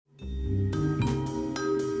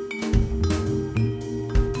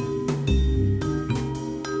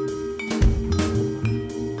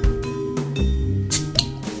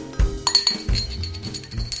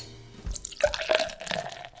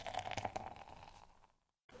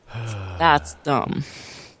That's dumb.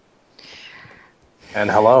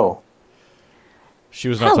 And hello. She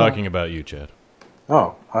was not talking about you, Chad.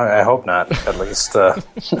 Oh, I hope not. At least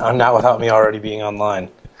not without me already being online.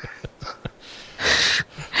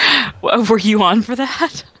 Were you on for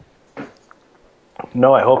that?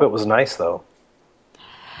 No, I hope it was nice, though.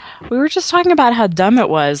 We were just talking about how dumb it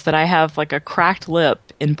was that I have like a cracked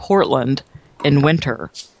lip in Portland in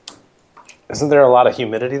winter. Isn't there a lot of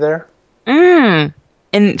humidity there?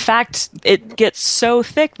 In fact, it gets so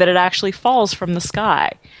thick that it actually falls from the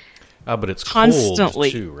sky. But it's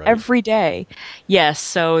Constantly, cold too, right? every day. Yes,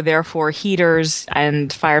 so therefore heaters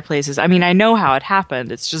and fireplaces. I mean, I know how it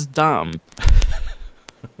happened. It's just dumb.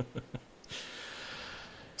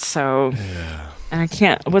 So, and I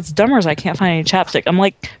can't. What's dumber is I can't find any chapstick. I'm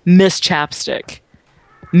like Miss Chapstick,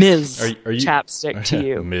 Ms. Are you, Chapstick to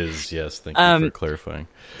you, Ms. Yes, thank you for clarifying.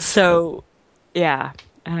 So, yeah,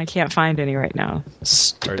 and I can't find any right now.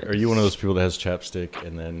 Are you one of those people that has chapstick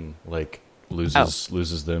and then like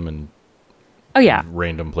loses them in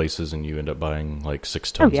random places, and you end up buying like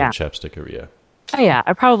 6 tons of chapstick every year? Oh yeah,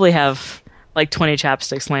 I probably have like 20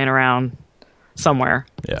 chapsticks laying around somewhere.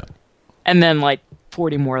 Yeah, and then like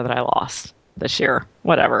 40 more that I lost this year.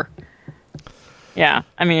 Whatever. Yeah,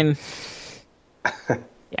 I mean,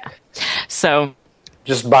 yeah. So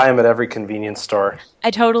just buy them at every convenience store.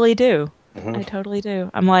 I totally do. I totally do.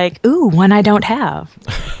 I'm like, ooh, one I don't have.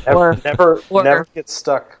 Never get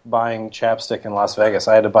stuck buying chapstick in Las Vegas.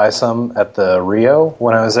 I had to buy some at the Rio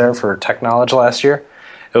when I was there for Technology last year.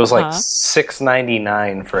 It was like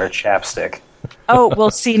 $6.99 for a chapstick. Oh,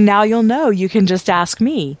 well, see, now you'll know. You can just ask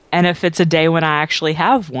me. And if it's a day when I actually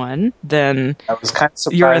have one, then I was kind of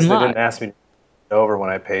surprised they didn't ask me to go over when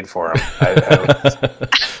I paid for them.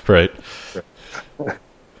 Right.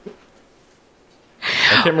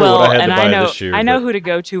 I can't remember what I had to buy this year. I know who to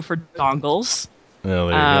go to for dongles. Well,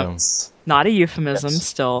 there you go. Not a euphemism,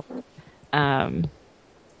 still. I'll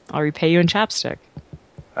repay you in chapstick.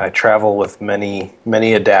 I travel with many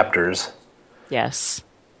adapters. Yes.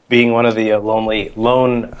 Being one of the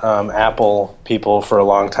lone Apple people for a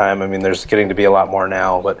long time, I mean, there's getting to be a lot more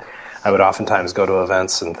now, but I would oftentimes go to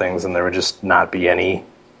events and things, and there would just not be any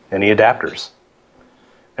adapters.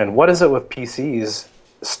 And what is it with PCs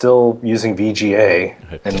still using VGA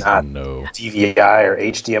and not DVI or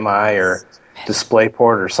HDMI or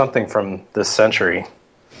DisplayPort or something from this century?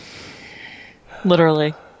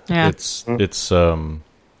 Literally, yeah. It's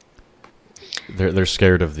they're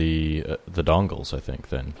scared of the dongles, I think,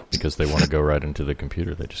 then, because they want to go right into the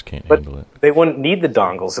computer. They just can't handle it. They wouldn't need the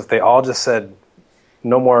dongles if they all just said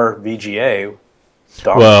no more VGA.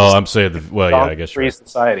 Dongles. Well, I'm saying, I guess free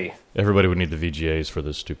society. Everybody would need the VGAs for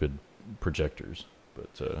the stupid projectors,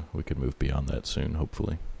 but we could move beyond that soon,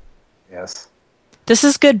 hopefully. Yes. This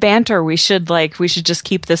is good banter. We should just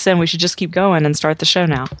keep this in. We should just keep going and start the show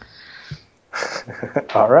now.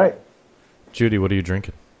 All right. Judy, what are you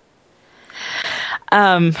drinking?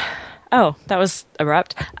 Oh, that was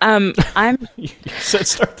abrupt. You said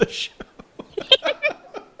start the show.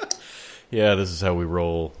 Yeah, this is how we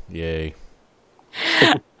roll. Yay.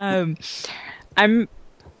 I'm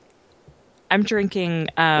drinking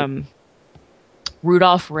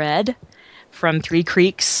Rudolph Red from Three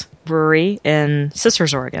Creeks Brewery in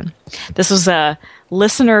Sisters, Oregon. This was a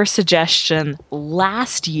listener suggestion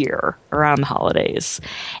last year around the holidays,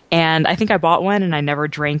 and I think I bought one and I never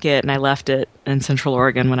drank it, and I left it in Central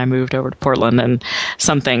Oregon when I moved over to Portland and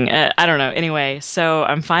something. I don't know. Anyway, so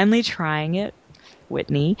I'm finally trying it,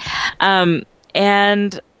 Whitney, and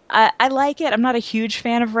I like it. I'm not a huge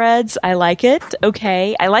fan of reds. I like it.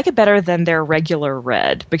 Okay. I like it better than their regular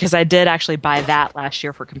red because I did actually buy that last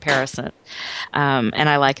year for comparison. And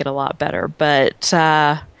I like it a lot better. But,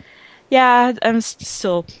 yeah, I'm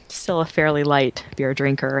still a fairly light beer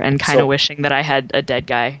drinker and kind of wishing that I had a dead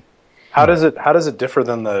guy. How does it differ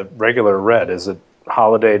than the regular red? Is it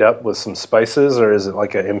holidayed up with some spices, or is it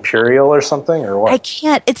like an imperial or something, or what? I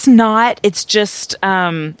can't. It's not. It's just.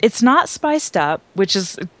 It's not spiced up, which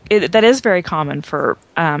is that is very common for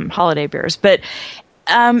holiday beers, but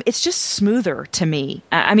it's just smoother to me.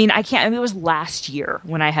 I mean, I can't. I mean, it was last year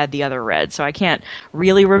when I had the other red, so I can't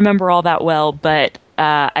really remember all that well. But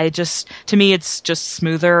to me, it's just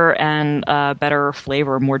smoother and better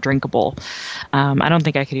flavor, more drinkable. I don't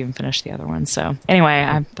think I could even finish the other one. So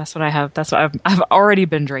anyway, that's what I have. That's what I've already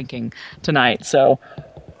been drinking tonight. So,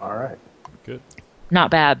 all right, good,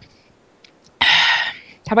 not bad.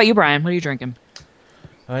 How about you, Brian? What are you drinking?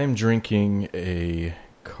 I am drinking a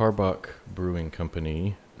Karbach Brewing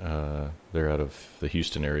Company. They're out of the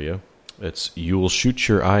Houston area. It's You'll Shoot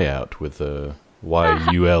Your Eye Out with a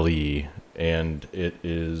Y-U-L-E. And it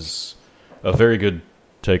is a very good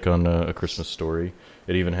take on A Christmas Story.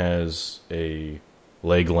 It even has a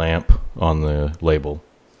leg lamp on the label.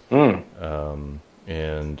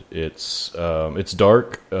 And it's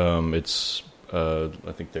dark. I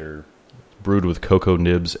think they're brewed with cocoa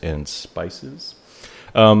nibs and spices.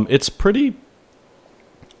 It's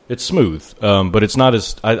smooth, but it's not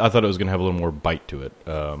as... I thought it was going to have a little more bite to it,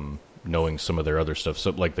 knowing some of their other stuff.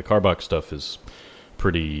 So, like, the Karbach stuff is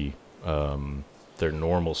pretty... their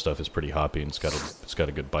normal stuff is pretty hoppy, and it's got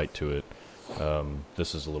a good bite to it.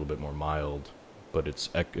 This is a little bit more mild, but it's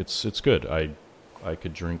good. I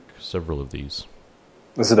could drink several of these.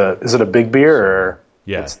 Is it a big beer, or...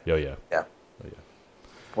 Yeah. Yeah. Yeah. Oh, yeah.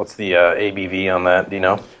 What's the ABV on that? Do you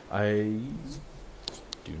know? I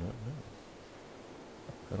do not know.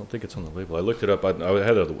 I don't think it's on the label. I looked it up. I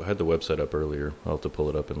had the website up earlier. I'll have to pull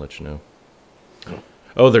it up and let you know.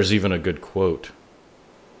 Oh, there's even a good quote.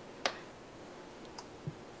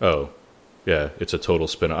 Oh, yeah, it's a total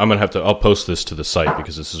spin. I'm gonna I'll post this to the site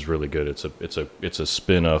because this is really good. It's a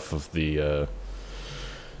spin-off of the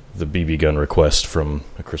BB gun request from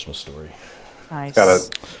A Christmas Story. Nice.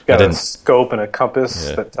 Got a scope and a compass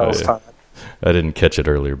that tells time. I didn't catch it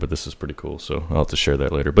earlier, but this is pretty cool, so I'll have to share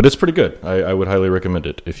that later. But it's pretty good. I would highly recommend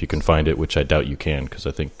it if you can find it, which I doubt you can, because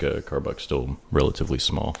I think Karbach's still relatively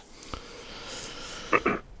small.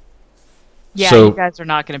 Yeah, so, you guys are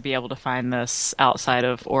not going to be able to find this outside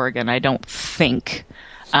of Oregon, I don't think.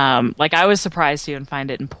 I was surprised to even find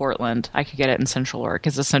it in Portland. I could get it in Central Oregon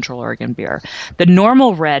because it's a Central Oregon beer. The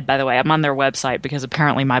normal red, by the way, I'm on their website because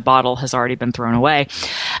apparently my bottle has already been thrown away.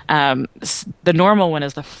 The normal one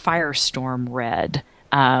is the Firestorm Red,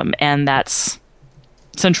 and that's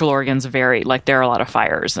Central Oregon's there are a lot of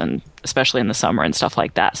fires, and especially in the summer and stuff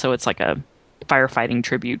like that. So it's like a firefighting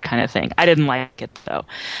tribute kind of thing. I didn't like it though,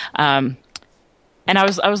 and I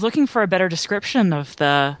was looking for a better description of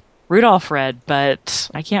the Rudolph Red, but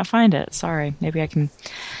I can't find it. Sorry. Maybe I can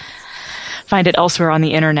find it elsewhere on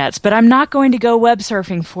the internet. But I'm not going to go web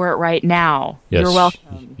surfing for it right now. Yes, you're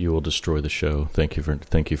welcome. You will destroy the show. Thank you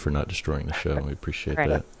for not destroying the show. We appreciate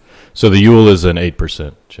that. So the Yule is an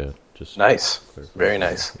 8%, Chad. Just nice. Very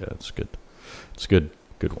nice. Yeah, it's good. It's good.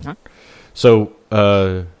 Good one. Huh? So,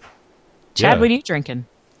 Chad, what are you drinking?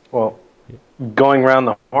 Well, going around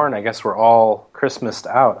the horn, I guess we're all Christmased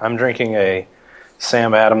out. I'm drinking a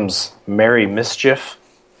Sam Adams Merry Mischief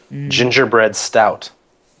gingerbread stout,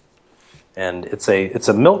 and it's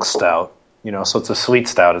a milk stout, so it's a sweet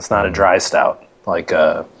stout. It's not a dry stout. Like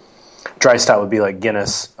a dry stout would be like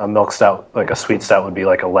Guinness. A milk stout, like a sweet stout, would be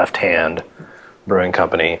like a Left Hand Brewing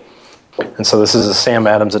Company. And so this is a Sam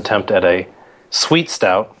Adams attempt at a sweet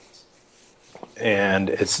stout, and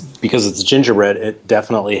it's because it's gingerbread. It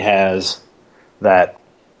definitely has that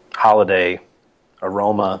holiday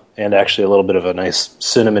aroma and actually a little bit of a nice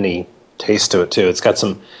cinnamony taste to it too. It's got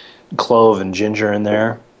some clove and ginger in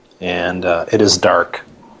there, and it is dark,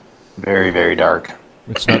 very, very dark.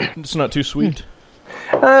 It's not too sweet.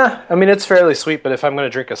 It's fairly sweet, but if I'm going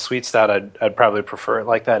to drink a sweet stout, I'd probably prefer it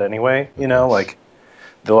like that anyway. Like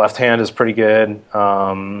the Left Hand is pretty good.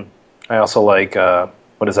 I also like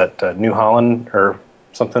what is that, New Holland or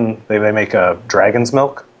something? They make a Dragon's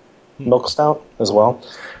Milk stout as well.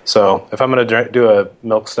 So if I'm going to do a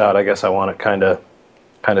milk stout, I guess I want it kind of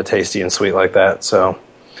tasty and sweet like that. So,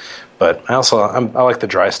 but I like the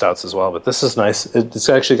dry stouts as well. But this is nice. It's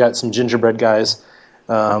actually got some gingerbread guys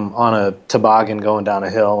on a toboggan going down a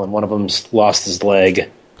hill, and one of them's lost his leg.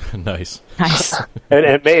 Nice. And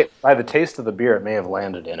it may, by the taste of the beer, it may have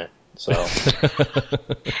landed in it. So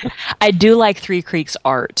I do like Three Creeks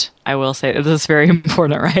art. I will say this is very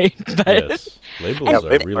important, right? But yes, labels are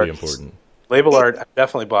really important. Label art. I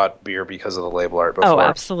definitely bought beer because of the label art before. Oh,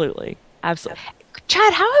 absolutely.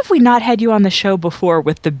 Chad, how have we not had you on the show before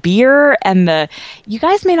with the beer and the... You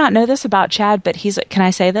guys may not know this about Chad, but can I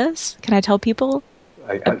say this? Can I tell people?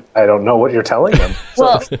 I don't know what you're telling them.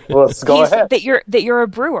 So let's go ahead. That you're a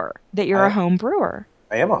brewer, that you're a home brewer.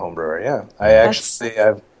 I am a home brewer, yeah.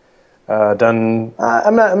 I've done...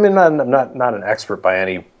 I'm not an expert by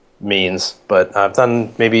any means, but I've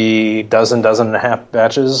done maybe dozen and a half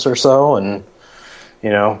batches or so, and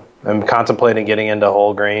I'm contemplating getting into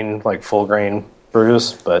whole grain, like full grain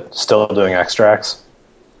brews, but still doing extracts.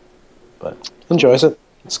 But enjoys it.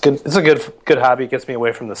 It's good. It's a good hobby. It gets me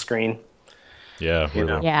away from the screen. Yeah,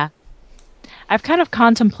 Yeah. I've kind of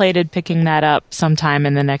contemplated picking that up sometime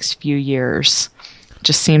in the next few years.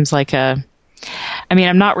 Just seems like I'm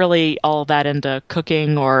not really all that into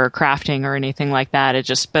cooking or crafting or anything like that.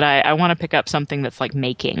 But I want to pick up something that's like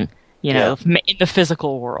making, in the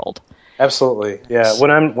physical world. Absolutely, yeah.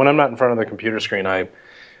 When I'm not in front of the computer screen, I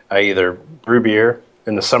either brew beer.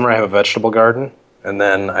 In the summer, I have a vegetable garden, And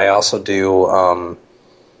then I also do.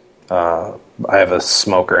 I have a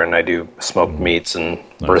smoker, and I do smoked meats and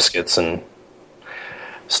briskets and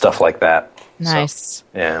stuff like that. Nice. So,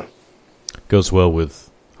 yeah. Goes well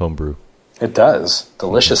with homebrew. It does.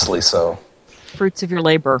 Deliciously so. Fruits of your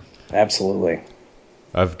labor. Absolutely.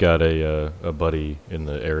 I've got a buddy in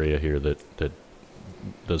the area here that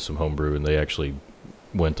does some homebrew, and they actually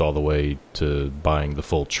went all the way to buying the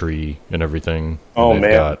full tree and everything. Oh, and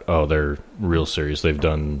man. They're real serious. They've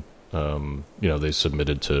done, they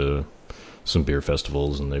submitted to some beer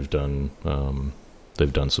festivals, and they've done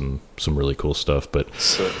some really cool stuff. But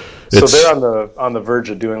so they're on the verge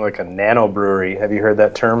of doing like a nano brewery. Have you heard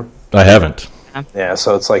that term? I haven't. Yeah,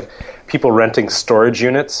 so it's like people renting storage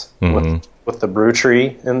units with the brew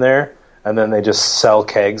tree in there, and then they just sell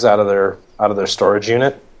kegs out of their storage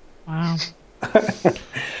unit. Wow.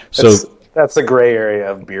 That's the gray area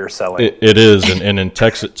of beer selling. It is, and in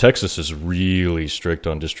Texas is really strict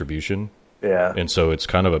on distribution. Yeah, and so it's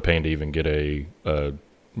kind of a pain to even get a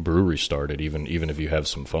brewery started, even if you have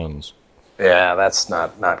some funds. Yeah, that's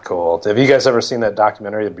not cool. Have you guys ever seen that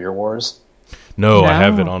documentary, The Beer Wars? No, I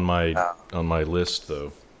have it on my list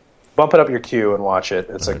though. Bump it up your queue and watch it.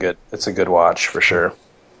 It's a good watch for sure.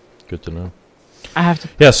 Good to know. I have to.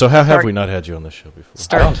 Yeah. So how have we not had you on this show before?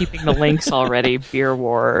 Start keeping the links already. Beer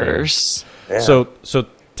Wars. Yeah. So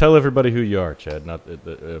tell everybody who you are, Chad.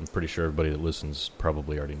 I'm pretty sure everybody that listens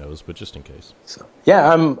probably already knows, but just in case. So,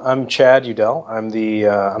 yeah, I'm Chad Udell. I'm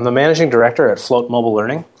the managing director at Float Mobile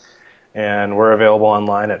Learning, and we're available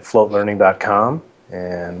online at floatlearning.com.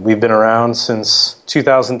 And we've been around since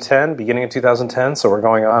 2010, beginning of 2010. So we're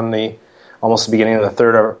going on almost the beginning of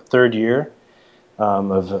the third year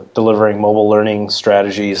of delivering mobile learning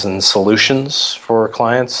strategies and solutions for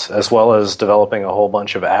clients, as well as developing a whole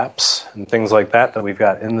bunch of apps and things like that we've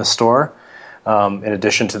got in the store. In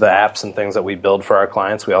addition to the apps and things that we build for our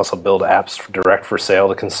clients, we also build apps direct for sale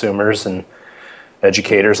to consumers and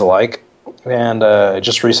educators alike. And I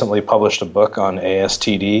just recently published a book on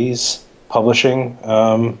ASTD's publishing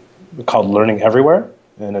called Learning Everywhere,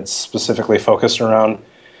 and it's specifically focused around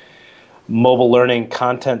mobile learning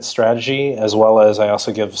content strategy, as well as I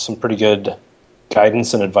also give some pretty good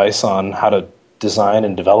guidance and advice on how to design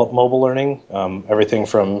and develop mobile learning, everything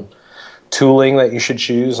from tooling that you should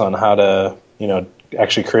choose on how to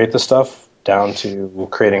actually create the stuff, down to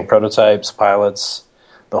creating prototypes, pilots,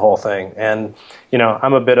 the whole thing. And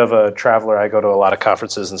I'm a bit of a traveler. I go to a lot of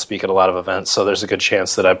conferences and speak at a lot of events, so there's a good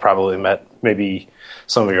chance that I probably met maybe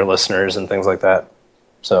some of your listeners and things like that.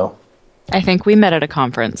 So I think we met at a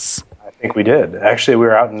conference. I think we did. Actually, we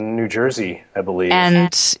were out in New Jersey, I believe.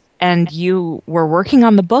 And you were working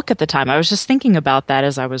on the book at the time. I was just thinking about that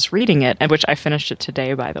as I was reading it, and which I finished it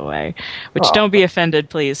today, by the way. Which don't be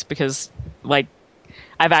offended, please, because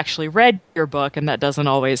I've actually read your book, and that doesn't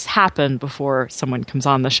always happen before someone comes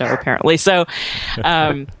on the show, apparently. So,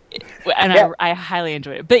 I highly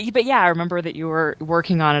enjoyed it. But yeah, I remember that you were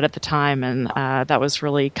working on it at the time, and that was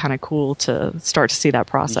really kind of cool to start to see that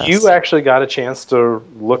process. You actually got a chance to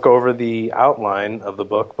look over the outline of the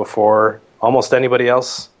book before almost anybody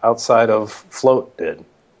else outside of Float did.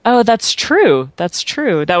 Oh, that's true. That's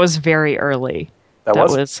true. That was very early. That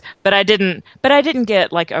was, but I didn't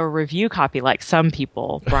get like a review copy like some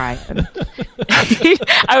people, Brian.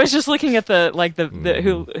 I was just looking at the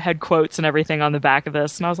who had quotes and everything on the back of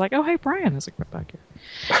this, and I was like, oh, hey, Brian has a quote back here.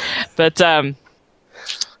 But yes.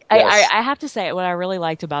 I have to say, what I really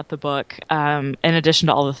liked about the book, in addition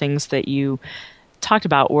to all the things that you talked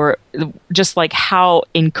about, were just like how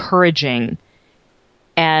encouraging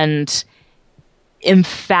and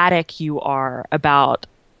emphatic you are about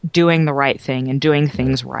doing the right thing and doing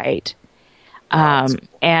things right.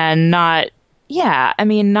 And not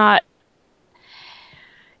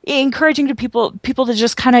encouraging to people to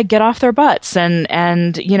just kind of get off their butts and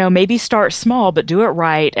maybe start small, but do it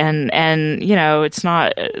right. And it's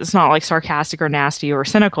not like sarcastic or nasty or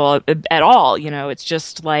cynical at all. It's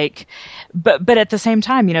just like, but at the same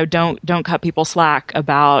time, don't cut people slack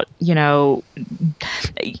about,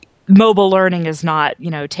 mobile learning is not,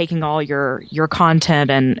 taking all your content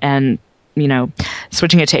and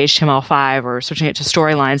switching it to HTML5 or switching it to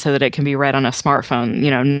Storyline so that it can be read on a smartphone.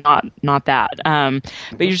 Not that.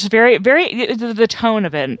 But you're just very, very. The tone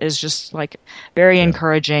of it is just like very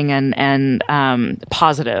encouraging and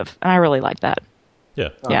positive, and I really like that. Yeah,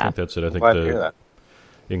 I think that's it. I think glad to hear that.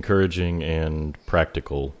 Encouraging and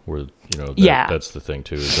practical were that's the thing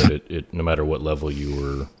too, is that it no matter what level you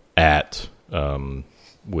were at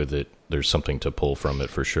with it, there's something to pull from it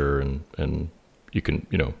for sure, and you can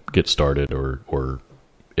get started or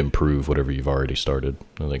improve whatever you've already started.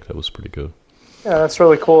 I think that was pretty good. Yeah, that's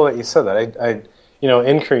really cool that you said that.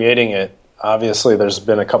 in creating it, obviously there's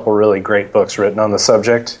been a couple really great books written on the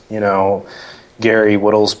subject. Gary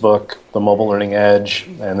Whittle's book, The Mobile Learning Edge,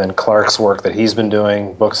 and then Clark's work that he's been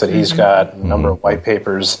doing, books that he's got, a number of white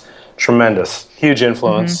papers. Tremendous, huge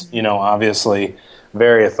influence. Obviously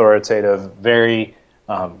very authoritative, very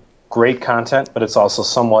great content, but it's also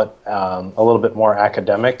somewhat a little bit more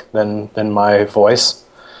academic than my voice.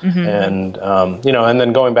 And and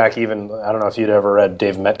then going back, even I don't know if you'd ever read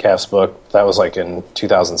Dave Metcalf's book. That was like in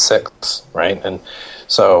 2006, right? And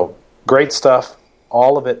so great stuff.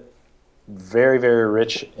 All of it very, very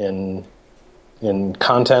rich in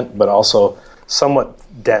content, but also somewhat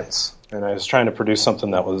dense. And I was trying to produce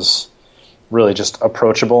something that was really just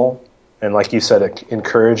approachable and, like you said,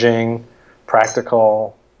 encouraging,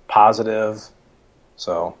 practical, positive.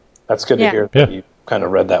 So that's good to hear that you kind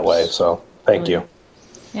of read that way. So thank you.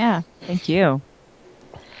 Yeah, thank you.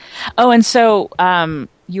 Oh, and so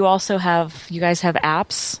you guys have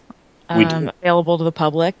apps available to the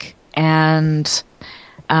public, and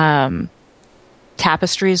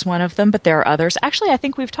Tapestry is one of them, but there are others. Actually, I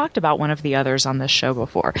think we've talked about one of the others on this show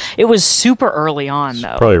before. It was super early on,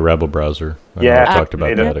 though. Probably Rebel Browser. I know I've talked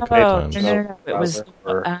about that a couple times. No. It was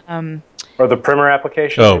or the Primer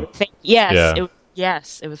application. Oh,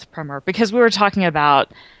 yes, it was Primer, because we were talking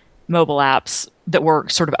about mobile apps that were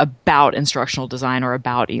sort of about instructional design or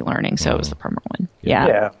about e-learning, so it was the Primer one.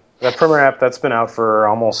 Yeah. That Primer app, that's been out for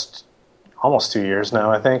almost 2 years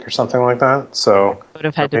now, I think, or something like that. So it would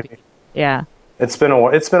have had to be. Yeah. It's been a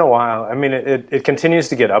while. I mean, it continues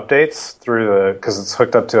to get updates because it's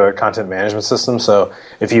hooked up to a content management system. So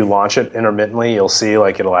if you launch it intermittently, you'll see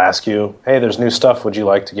it'll ask you, "Hey, there's new stuff. Would you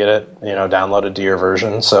like to get it downloaded to your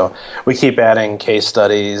version?" So we keep adding case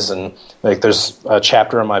studies, and there's a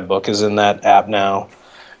chapter of my book is in that app now,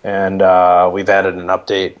 and we've added an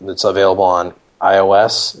update that's available on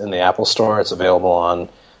iOS in the Apple Store. It's available on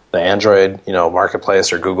the Android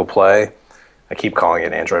Marketplace or Google Play. I keep calling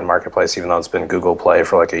it Android Marketplace, even though it's been Google Play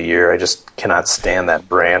for like a year. I just cannot stand that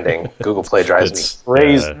branding. Google Play drives me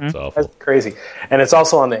crazy. Yeah, it's awful. It's crazy. And it's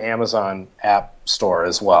also on the Amazon App Store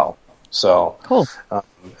as well. So cool.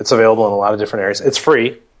 It's available in a lot of different areas. It's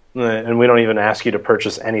free, and we don't even ask you to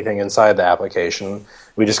purchase anything inside the application.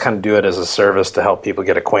 We just kind of do it as a service to help people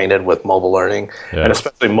get acquainted with mobile learning, and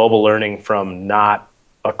especially mobile learning from not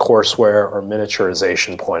a courseware or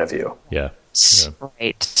miniaturization point of view. Yeah.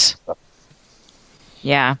 Right.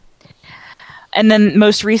 Yeah. And then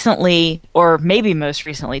most recently,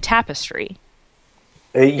 Tapestry.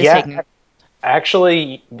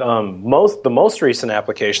 Actually, the most recent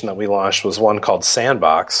application that we launched was one called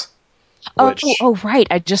Sandbox. Oh, right.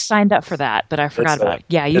 I just signed up for that, but I forgot about it.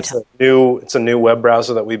 Yeah, it's a new web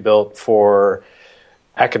browser that we built for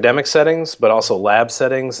academic settings, but also lab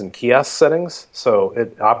settings and kiosk settings. So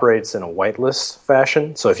it operates in a whitelist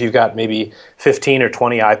fashion. So if you've got maybe 15 or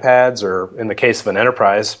 20 iPads, or in the case of an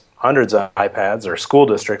enterprise, hundreds of iPads, or school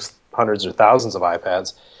districts, hundreds or thousands of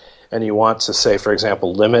iPads, and you want to, say, for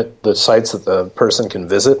example, limit the sites that the person can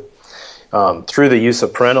visit through the use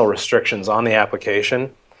of parental restrictions on the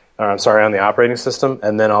application, on the operating system,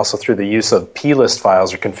 and then also through the use of plist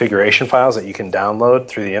files or configuration files that you can download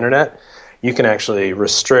through the internet, you can actually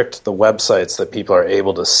restrict the websites that people are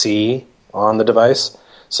able to see on the device.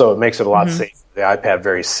 So it makes it a lot safer. The iPad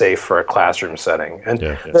very safe for a classroom setting. And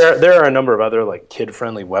there are a number of other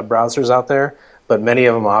kid-friendly web browsers out there, but many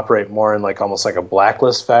of them operate more in almost like a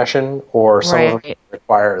blacklist fashion, or some of them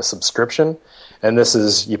require a subscription. And this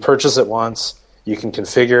is, you purchase it once, you can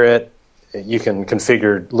configure it. You can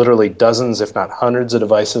configure literally dozens, if not hundreds, of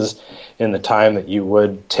devices in the time that you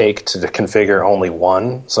would take to configure only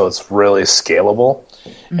one. So it's really scalable,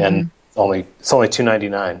 and it's only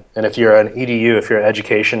 $2.99. And if you're an EDU, if you're an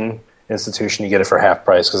education institution, you get it for half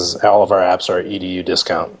price, because all of our apps are EDU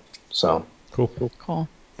discount. So cool.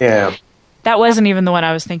 Yeah. That wasn't even the one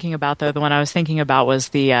I was thinking about, though. The one I was thinking about was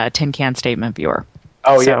the Tin Can Statement Viewer.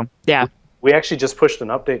 Oh, yeah. We actually just pushed an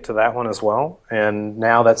update to that one as well, and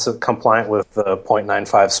now that's compliant with the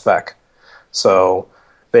 0.95 spec. So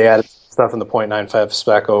they added stuff in the 0.95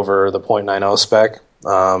 spec over the 0.90 spec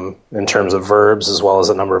in terms of verbs, as well as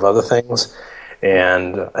a number of other things.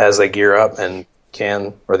 And as they gear up and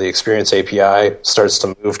the Experience API starts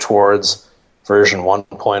to move towards version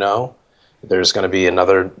 1.0, there's going to be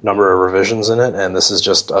another number of revisions in it, and this is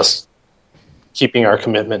just us keeping our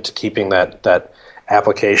commitment to keeping that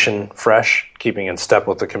application fresh, keeping in step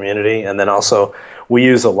with the community. And then also we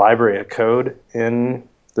use a library of code in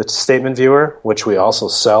the statement viewer, which we also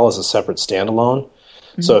sell as a separate standalone.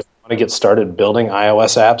 So if you want to get started building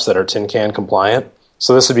iOS apps that are Tin Can compliant,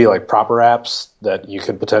 so this would be like proper apps that you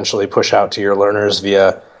could potentially push out to your learners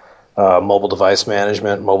via mobile device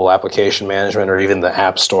management, mobile application management, or even the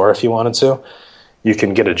App Store if you wanted to. You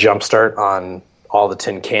can get a jump start on all the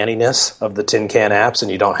tin canniness of the Tin Can apps,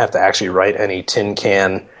 and you don't have to actually write any Tin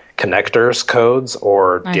Can connectors, codes,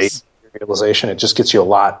 or data serialization. It just gets you a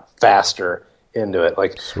lot faster into it.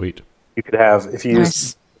 Like, sweet. You could have, if you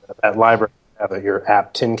use that library, have your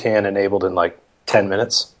app Tin Can enabled in like 10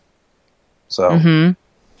 minutes. So,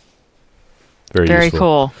 very useful.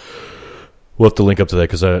 Cool. We'll have to link up to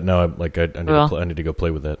that because I need to go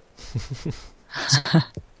play with that.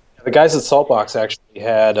 The guys at Saltbox actually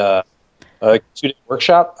had a 2-day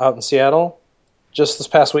workshop out in Seattle just this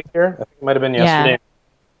past week here. I think it might have been yesterday.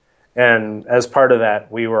 Yeah. And as part of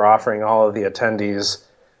that, we were offering all of the attendees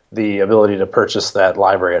the ability to purchase that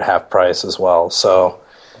library at half price as well. So,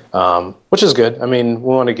 which is good. I mean, we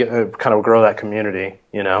want to get kind of grow that community,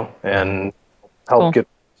 and help get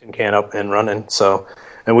Tin Can up and running. So,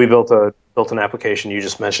 and we built an application you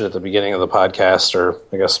just mentioned at the beginning of the podcast, or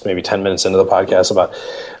I guess maybe 10 minutes into the podcast,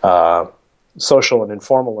 about social and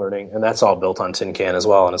informal learning, and that's all built on Tin Can as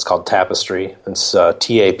well, and it's called Tappestry. It's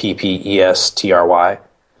Tappestry,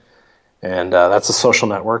 and that's a social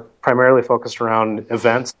network primarily focused around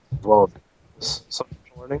events as well as social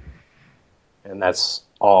learning, and that's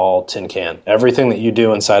all Tin Can. Everything that you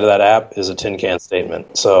do inside of that app is a Tin Can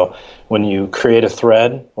statement. So when you create a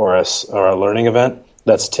thread or a learning event,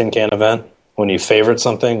 that's a Tin Can event. When you favorite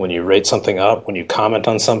something, when you rate something up, when you comment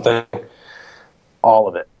on something, all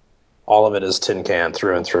of it is Tin Can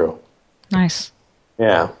through and through. Nice.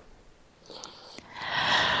 Yeah.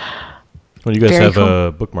 Well, you guys have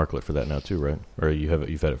a bookmarklet for that now too, right? Or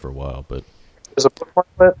you've had it for a while, but there's a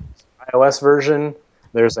bookmarklet, iOS version,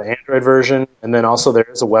 there's an Android version, and then also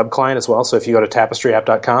there's a web client as well. So if you go to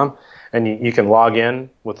tapestryapp.com and you can log in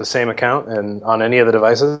with the same account and on any of the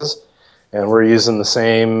devices. And we're using the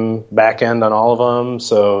same back end on all of them.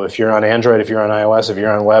 So if you're on Android, if you're on iOS, if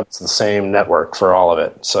you're on web, it's the same network for all of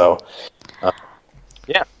it. So,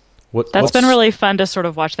 yeah. That's been really fun to sort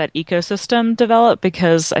of watch that ecosystem develop,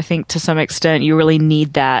 because I think to some extent you really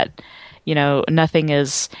need that. Nothing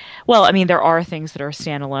is... Well, I mean, there are things that are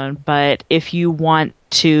standalone, but if you want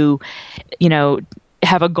to,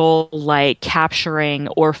 have a goal like capturing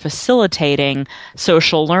or facilitating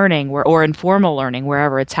social learning or informal learning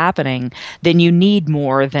wherever it's happening, then you need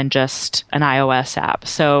more than just an iOS app.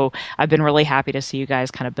 So I've been really happy to see you guys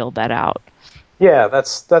kind of build that out. Yeah,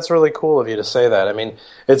 that's really cool of you to say that. I mean,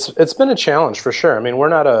 it's been a challenge for sure. I mean, we're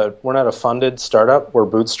not a funded startup. We're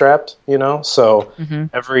bootstrapped, So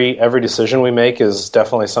every decision we make is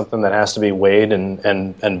definitely something that has to be weighed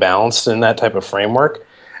and balanced in that type of framework.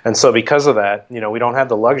 And so because of that, we don't have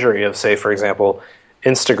the luxury of, say, for example,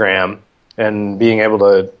 Instagram and being able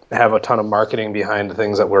to have a ton of marketing behind the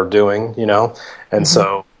things that we're doing, And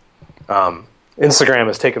so Instagram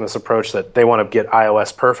has taken this approach that they want to get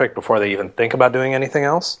iOS perfect before they even think about doing anything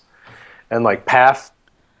else. And like Path,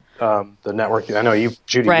 the network, I know you,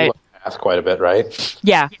 Judy, you love Path quite a bit, right?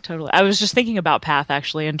 Yeah, totally. I was just thinking about Path,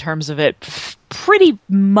 actually, in terms of it pretty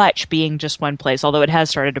much being just one place, although it has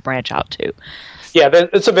started to branch out too. Yeah,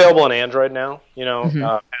 it's available on Android now.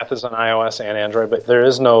 Path is on iOS and Android, but there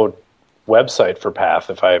is no website for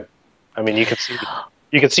Path. I mean, you can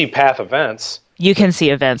see Path events. You can see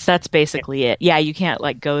events. That's basically it. Yeah, you can't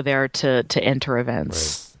go there to enter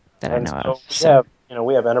events that I know of. So.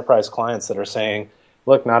 We have enterprise clients that are saying,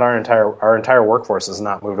 "Look, not our entire workforce has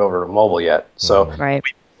not moved over to mobile yet." So right.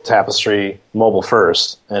 Tapestry mobile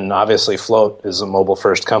first, and obviously Float is a mobile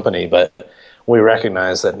first company, but we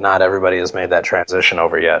recognize that not everybody has made that transition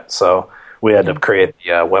over yet. So we had to create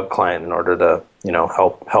the web client in order to,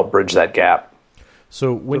 help bridge that gap.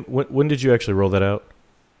 So when did you actually roll that out?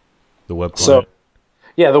 The web client? So,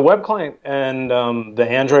 yeah, the web client and the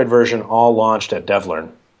Android version all launched at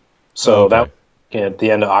DevLearn. So that at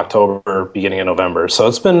the end of October, beginning of November. So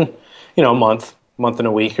it's been, a month and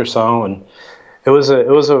a week or so, and it was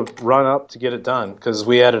a run up to get it done because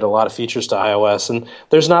we added a lot of features to iOS, and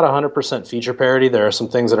there's not 100% feature parity. There are some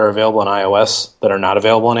things that are available on iOS that are not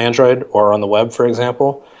available on Android or on the web, for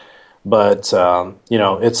example. But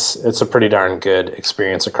it's a pretty darn good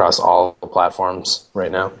experience across all the platforms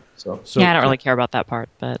right now. So I don't really care about that part,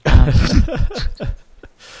 but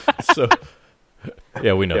so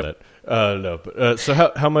yeah, we know that. No, but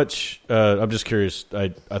so how much? I'm just curious. I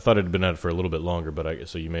thought it had been out for a little bit longer, but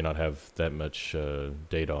so you may not have that much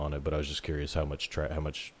data on it. But I was just curious how much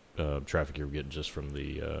traffic you were getting just from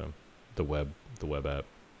the web app.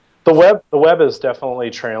 The web is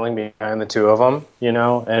definitely trailing behind the two of them,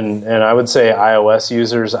 and I would say iOS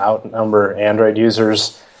users outnumber Android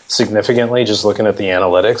users significantly. Just looking at the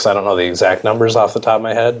analytics, I don't know the exact numbers off the top of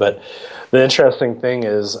my head, but The interesting thing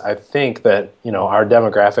is, I think that our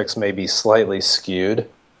demographics may be slightly skewed,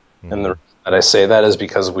 and the reason that I say that is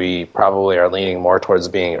because we probably are leaning more towards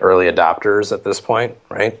being early adopters at this point,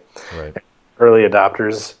 right? Right. Early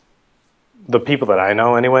adopters, the people that I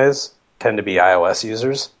know, anyways, tend to be iOS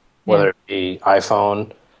users, whether it be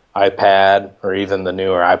iPhone, iPad, or even the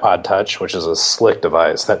newer iPod Touch, which is a slick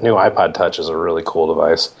device. That new iPod Touch is a really cool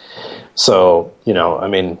device. So,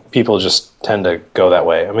 people just tend to go that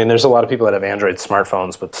way. I mean, there's a lot of people that have Android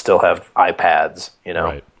smartphones but still have iPads,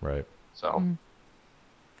 Right. So,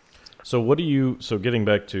 So getting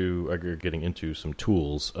back to, or getting into some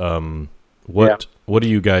tools, what do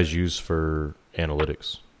you guys use for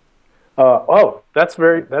analytics?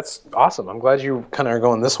 That's awesome. I'm glad you kind of are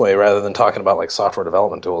going this way rather than talking about like software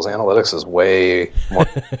development tools. Analytics is way more.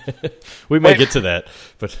 We might get to that,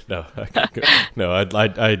 but no,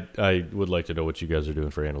 I would like to know what you guys are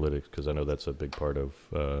doing for analytics, because I know that's a big part of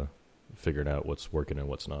figuring out what's working and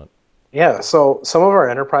what's not. Yeah, so some of our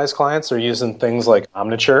enterprise clients are using things like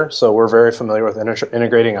Omniture. So we're very familiar with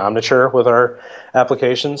integrating Omniture with our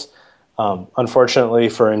applications. Unfortunately,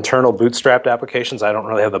 for internal bootstrapped applications, I don't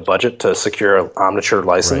really have the budget to secure an Omniture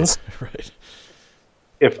license. Right.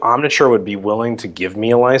 If Omniture would be willing to give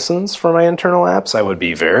me a license for my internal apps, I would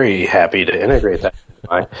be very happy to integrate that into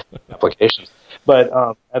my applications.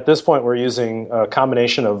 But at this point, we're using a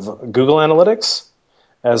combination of Google Analytics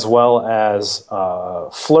as well as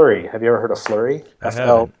Flurry. Have you ever heard of Flurry?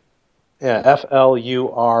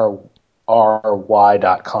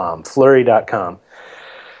 FLURRY.com. Flurry.com.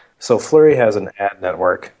 So Flurry has an ad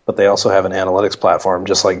network, but they also have an analytics platform,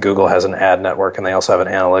 just like Google has an ad network, and they also have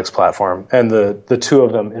an analytics platform. And the two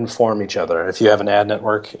of them inform each other. If you have an ad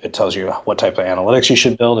network, it tells you what type of analytics you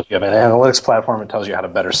should build. If you have an analytics platform, it tells you how to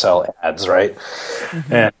better sell ads, right?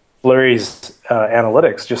 Mm-hmm. And Flurry's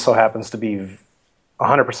analytics just so happens to be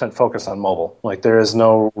 100% focused on mobile. Like, there is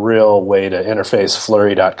no real way to interface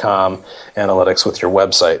Flurry.com analytics with your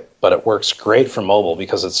website, but it works great for mobile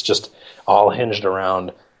because it's just all hinged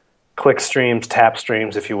around click streams, tap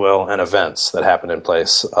streams, if you will, and events that happen in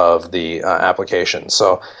place of the application.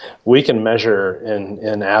 So we can measure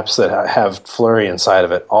in apps that have Flurry inside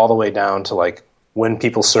of it all the way down to like when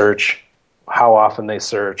people search, how often they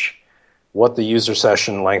search, what the user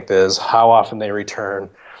session length is, how often they return.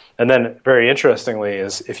 And then very interestingly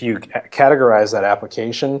is if you categorize that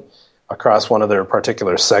application across one of their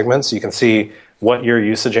particular segments, you can see what your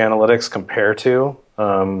usage analytics compare to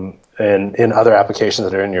and in other applications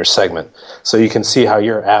that are in your segment. So you can see how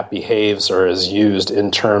your app behaves or is used in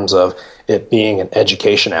terms of it being an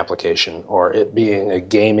education application or it being a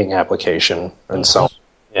gaming application and so on.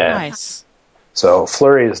 Yeah. Nice. So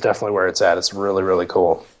Flurry is definitely where it's at. It's really, really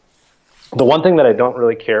cool. The one thing that I don't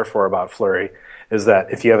really care for about Flurry is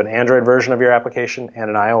that if you have an Android version of your application and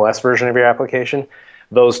an iOS version of your application,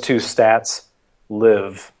 those two stats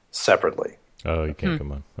live separately. Oh, you can't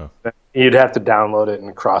come on. Oh. You'd have to download it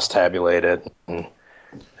and cross-tabulate it. And,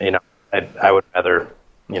 I would rather,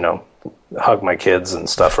 hug my kids and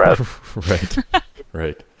stuff rather.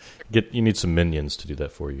 Right. You need some minions to do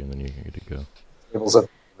that for you, and then you're good to go. Tables at the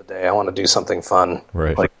end of the day, I want to do something fun,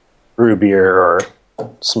 right? Like brew beer or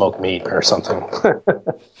smoke meat or something.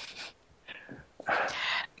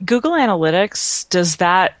 Google Analytics, does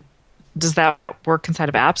that work inside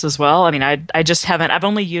of apps as well? I mean, I just haven't. I've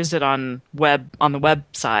only used it on the web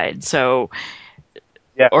side. So,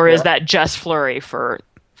 is that just Flurry for?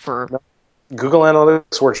 No. Google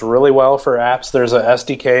Analytics works really well for apps. There's a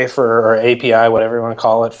SDK or API, whatever you want to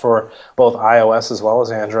call it, for both iOS as well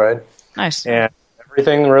as Android. Nice. And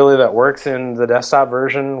everything really that works in the desktop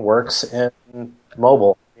version works in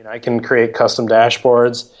mobile. I can create custom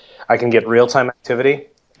dashboards. I can get real-time activity.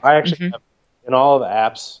 I actually have, in all of the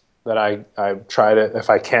apps that I try to, if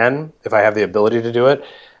I have the ability to do it,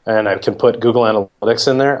 and I can put Google Analytics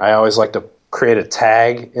in there, I always like to create a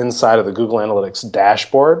tag inside of the Google Analytics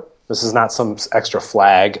dashboard. This is not some extra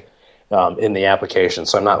flag in the application,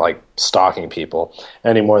 so I'm not like stalking people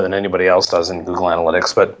any more than anybody else does in Google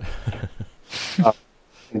Analytics. But what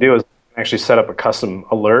I can do is actually set up a custom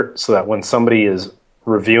alert so that when somebody is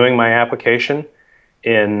reviewing my application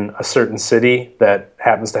in a certain city that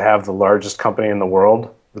happens to have the largest company in the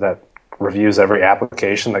world that reviews every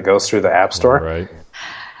application that goes through the App Store, right,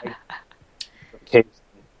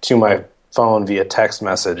 to my phone via text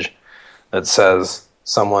message that says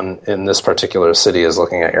someone in this particular city is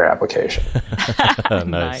looking at your application.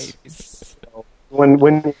 Nice. So when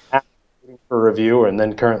you're asking for review and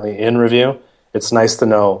then currently in review, it's nice to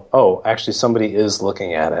know, oh, actually somebody is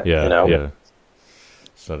looking at it. Yeah.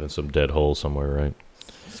 It's not in some dead hole somewhere, right?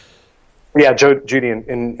 Yeah, Judy,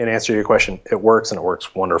 in answer to your question, it works, and it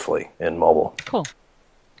works wonderfully in mobile.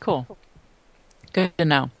 Cool. Good to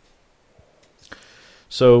know.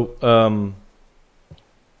 So,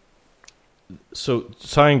 so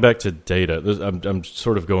tying back to data, I'm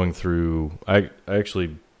sort of going through. I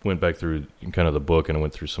actually went back through kind of the book, and I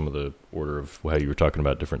went through some of the order of how you were talking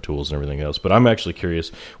about different tools and everything else. But I'm actually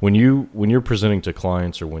curious, when you're presenting to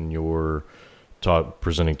clients, or when you're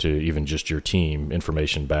presenting to even just your team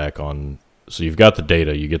information back on. So you've got the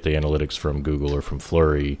data, you get the analytics from Google or from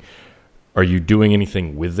Flurry. Are you doing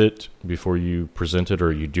anything with it before you present it, or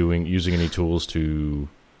are you using any tools to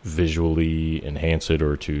visually enhance it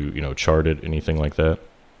or to chart it, anything like that?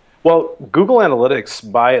 Well, Google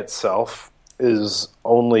Analytics by itself is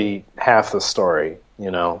only half the story,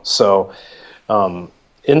 So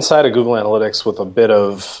inside of Google Analytics, with a bit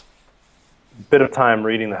of time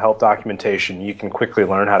reading the help documentation, you can quickly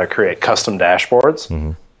learn how to create custom dashboards.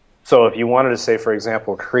 Mm-hmm. So if you wanted to say, for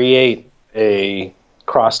example, create a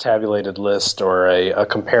cross-tabulated list or a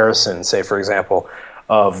comparison, say, for example,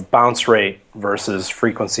 of bounce rate versus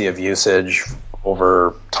frequency of usage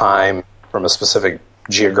over time from a specific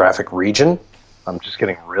geographic region, I'm just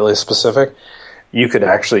getting really specific, you could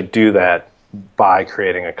actually do that by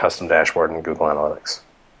creating a custom dashboard in Google Analytics.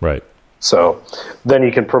 Right. So then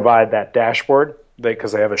you can provide that dashboard,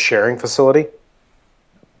 because they have a sharing facility.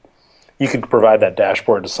 You could provide that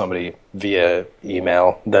dashboard to somebody via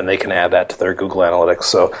email, then they can add that to their Google Analytics.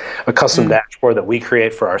 So a custom dashboard that we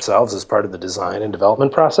create for ourselves as part of the design and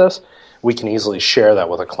development process, we can easily share that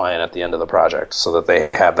with a client at the end of the project so that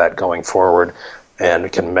they have that going forward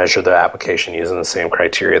and can measure the application using the same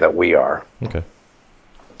criteria that we are. Okay.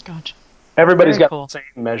 Gotcha. Everybody's got the same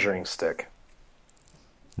measuring stick.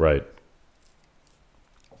 Right.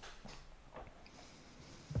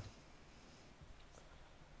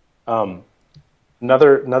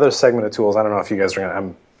 Another segment of tools, I don't know if you guys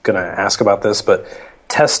I'm going to ask about this, but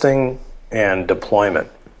testing and deployment.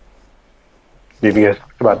 Did you guys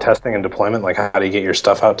talk about testing and deployment? Like, how do you get your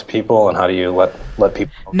stuff out to people, and how do you let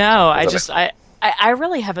people know? No, I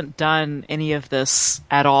really haven't done any of this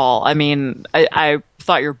at all. I mean, I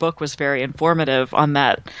thought your book was very informative on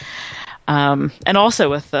that, and also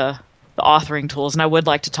with the authoring tools, and I would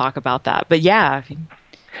like to talk about that. But yeah,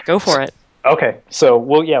 go for it. Okay, so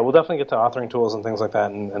we'll definitely get to authoring tools and things like that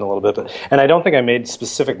in a little bit. And I don't think I made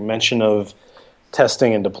specific mention of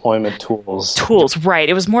testing and deployment tools. Tools, right?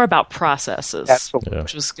 It was more about processes, Absolutely.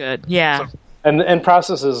 Which was good. Yeah, so, and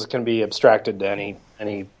processes can be abstracted to any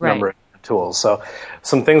number of tools. So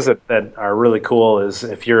some things that are really cool is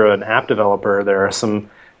if you're an app developer, there are some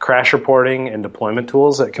crash reporting and deployment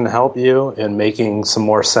tools that can help you in making some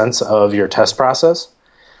more sense of your test process.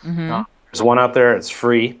 Mm-hmm. There's one out there; it's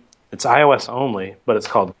free. It's iOS only, but it's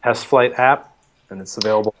called TestFlight App, and it's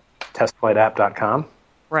available at testflightapp.com.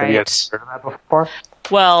 Right. Have you guys heard of that before?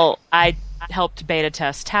 Well, I helped beta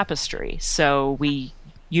test Tapestry, so we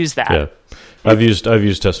use that. Yeah, I've used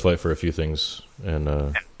TestFlight for a few things,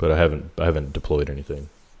 and but I haven't deployed anything.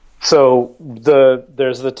 So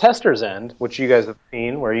there's the tester's end, which you guys have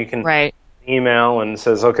seen, where you can email and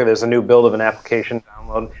says, okay, there's a new build of an application,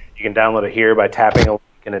 download. You can download it here by tapping a link,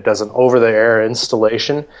 and it does an over-the-air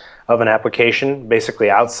installation of an application, basically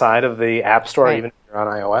outside of the App Store, even if you're on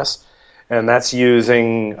iOS. And that's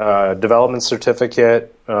using a development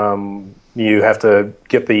certificate. You have to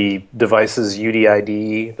get the device's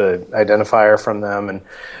UDID, the identifier from them, and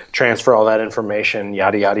transfer all that information,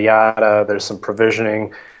 yada, yada, yada. There's some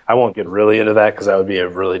provisioning. I won't get really into that because that would be a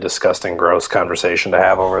really disgusting, gross conversation to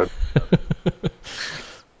have over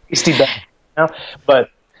But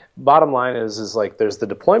bottom line is like there's the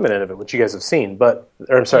deployment end of it, which you guys have seen, the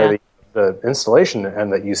installation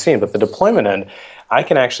end that you've seen, but the deployment end, I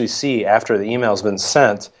can actually see after the email's been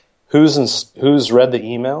sent who's read the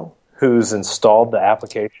email, who's installed the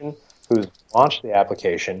application, who's launched the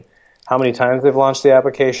application, how many times they've launched the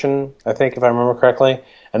application, I think, if I remember correctly,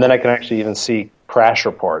 and then I can actually even see crash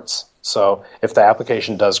reports. So if the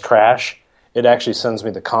application does crash, it actually sends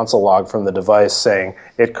me the console log from the device saying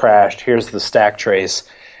it crashed, here's the stack trace,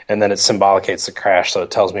 and then it symbolicates the crash, so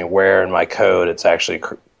it tells me where in my code it's actually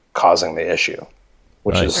causing the issue,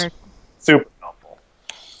 which is super helpful.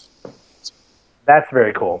 That's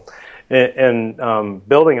very cool. And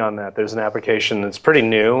building on that, there's an application that's pretty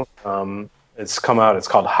new. It's come out. It's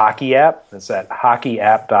called Hockey App. It's at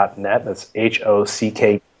hockeyapp.net. That's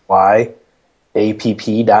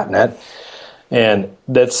HOCKYAPP.net. And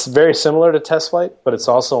that's very similar to TestFlight, but it's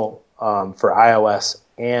also for iOS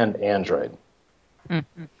and Android.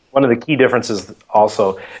 Mm-hmm. One of the key differences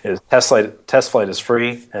also is TestFlight is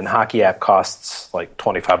free, and Hockey App costs like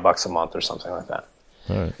 $25 a month or something like that.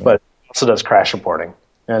 All right. But also does crash reporting,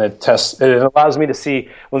 and it allows me to see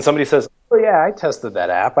when somebody says, "Oh yeah, I tested that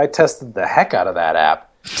app. I tested the heck out of that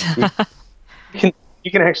app."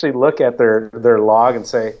 You can actually look at their log and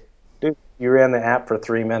say, "Dude, you ran the app for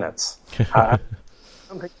 3 minutes." I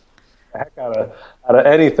don't think the heck out of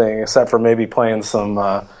anything except for maybe playing some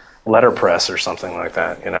letterpress or something like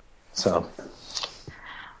that, you know. So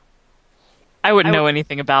I wouldn't know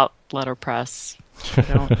anything about letterpress.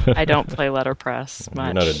 I don't play letterpress much.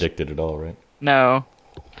 You're not addicted at all, right? No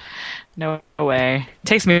way. It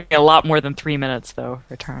takes me a lot more than 3 minutes though.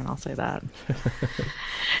 Return, I'll say that.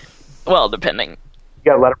 Well, depending.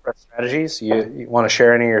 You got letterpress strategies? You want to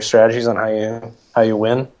share any of your strategies on how you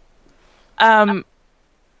win? I'm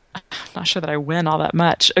not sure that I win all that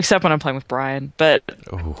much, except when I'm playing with Brian. But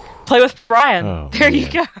play with Brian. Oh, there man. you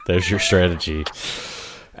go. There's your strategy.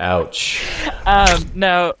 Ouch.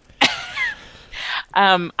 No.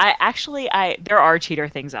 There are cheater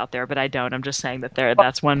things out there, but I don't. I'm just saying that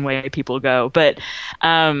that's one way people go. But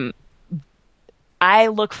I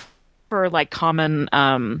look for like common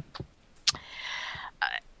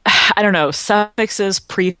I don't know, suffixes,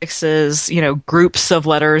 prefixes, groups of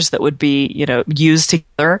letters that would be, used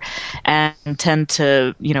together, and tend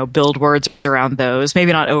to, build words around those.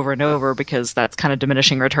 Maybe not over and over, because that's kind of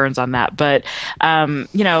diminishing returns on that. But,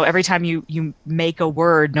 every time you make a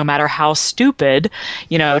word, no matter how stupid,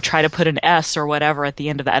 try to put an S or whatever at the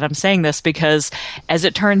end of that. And I'm saying this because, as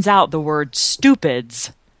it turns out, the word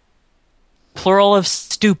stupids, plural of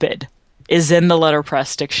stupid, is in the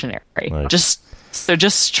letterpress dictionary. Nice.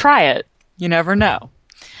 Just try it. You never know.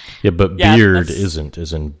 Yeah, but beard isn't,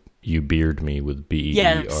 as in you beard me with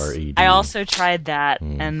B-E-E-R-E-D. Yes, I also tried that,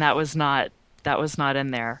 and that was not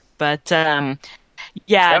in there. But no,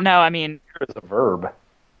 I mean, it's a verb,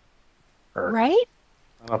 right?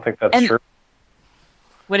 I don't think that's true.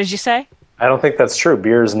 What did you say? I don't think that's true.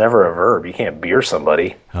 Beer is never a verb. You can't beer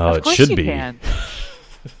somebody. Oh, of course it should you be. Can.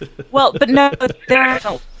 Well, but no, there are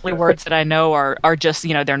definitely words that I know are just,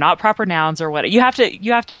 they're not proper nouns or what. You have to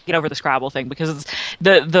get over the Scrabble thing, because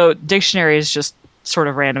the dictionary is just sort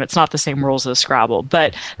of random. It's not the same rules as Scrabble.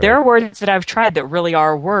 But there are words that I've tried that really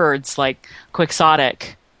are words, like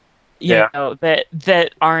quixotic, you know,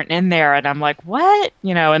 that aren't in there, and I'm like, what?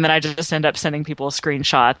 And then I just end up sending people a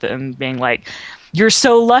screenshot and being like, "You're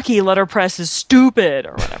so lucky letterpress is stupid,"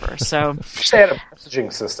 or whatever. So they had a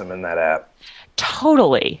messaging system in that app.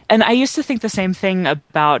 Totally. And I used to think the same thing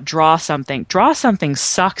about Draw Something. Draw Something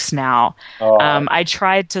sucks now. I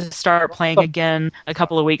tried to start playing again a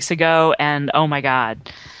couple of weeks ago, and oh my God,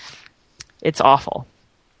 it's awful.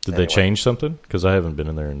 Did they change something? Because I haven't been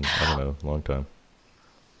in there in, I don't know, a long time.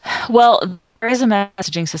 Well, there is a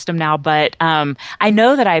messaging system now, but I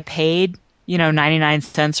know that I paid 99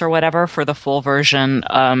 cents or whatever for the full version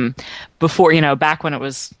before, back when it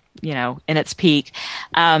was in its peak.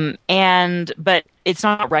 But it's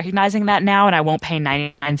not recognizing that now, and I won't pay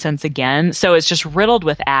 99 cents again. So it's just riddled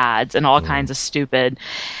with ads and all kinds of stupid.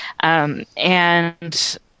 So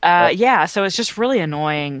it's just really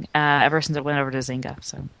annoying ever since it went over to Zynga.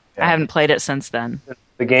 So I haven't played it since then.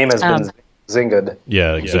 The game has been Zinga'd.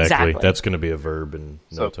 Yeah, exactly. That's going to be a verb in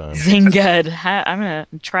no time. Zinga'd. I'm going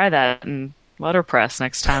to try that in letterpress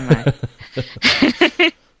next time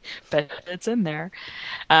but it's in there.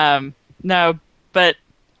 No, but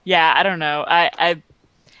yeah, I don't know. I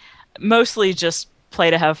mostly just play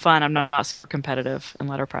to have fun. I'm not super competitive in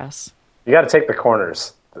letterpress. You got to take the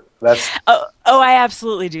corners. I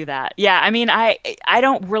absolutely do that. Yeah, I mean, I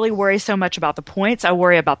don't really worry so much about the points. I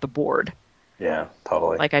worry about the board. Yeah,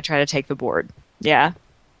 totally. Like, I try to take the board. Yeah.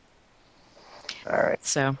 All right.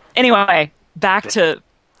 So anyway, back to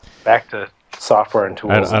software and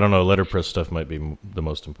tools. I don't know. Letterpress stuff might be the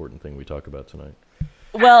most important thing we talk about tonight.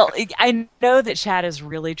 Well, I know that Chad is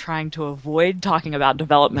really trying to avoid talking about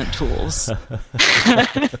development tools.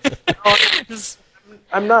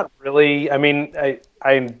 I'm not really. I mean,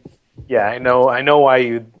 I know why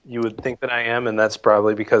you would think that I am, and that's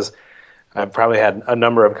probably because I've probably had a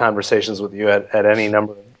number of conversations with you at any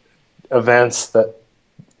number of events that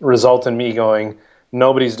result in me going,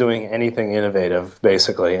 nobody's doing anything innovative,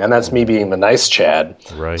 basically, and that's me being the nice Chad.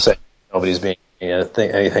 Right. Saying nobody's being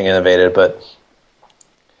anything innovative, but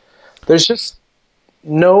there's just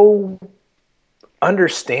no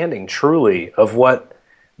understanding truly of what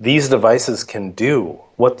these devices can do,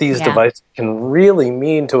 what these devices can really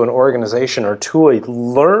mean to an organization or to a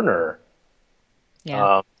learner.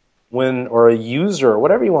 Yeah. Or a user, or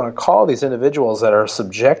whatever you want to call these individuals that are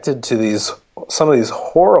subjected to some of these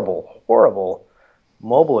horrible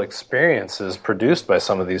mobile experiences produced by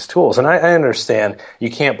some of these tools. And I understand you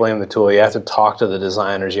can't blame the tool. You have to talk to the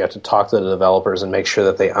designers, you have to talk to the developers and make sure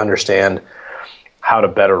that they understand how to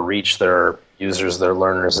better reach their users, their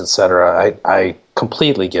learners, etc. I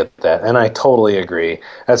completely get that, and I totally agree.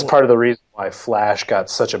 That's part of the reason why Flash got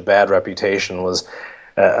such a bad reputation was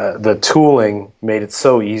the tooling made it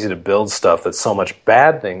so easy to build stuff that so much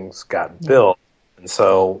bad things got built. And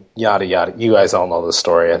so, yada, yada. You guys all know the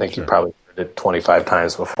story. I think you probably heard it 25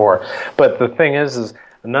 times before. But the thing is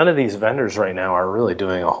none of these vendors right now are really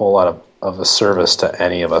doing a whole lot of a service to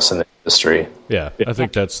any of us in the industry. Yeah, I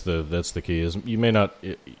think that's the key. Is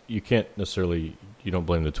you can't necessarily, you don't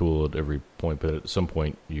blame the tool at every point, but at some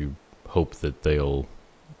point you hope that they'll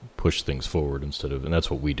push things forward instead of, and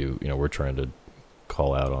that's what we do. We're trying to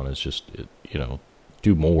call out on is just,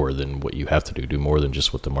 do more than what you have to do more than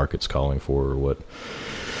just what the market's calling for or what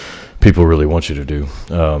people really want you to do.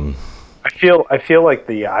 I feel like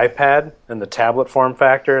the iPad and the tablet form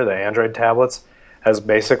factor, the Android tablets, has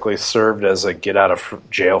basically served as a get out of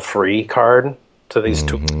jail free card to these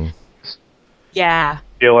tools. Yeah.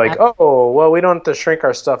 Feel like, oh, well, we don't have to shrink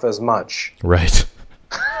our stuff as much. Right.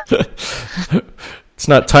 It's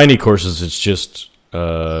not tiny courses, it's just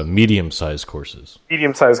medium-sized courses.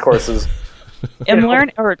 Medium-sized courses.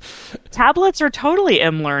 M-learn or tablets are totally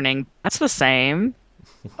M-learning. That's the same.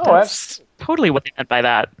 Oh, that's totally what they meant by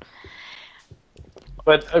that.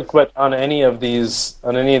 But on any of these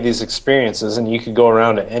experiences, and you could go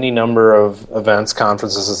around to any number of events,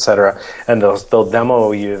 conferences, etc., and they'll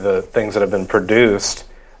demo you the things that have been produced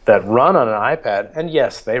that run on an iPad. And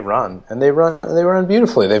yes, they run, and they run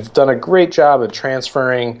beautifully. They've done a great job at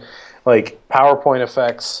transferring like PowerPoint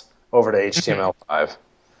effects over to HTML5.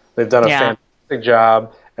 They've done a fantastic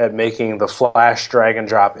job at making the Flash drag and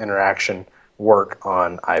drop interaction work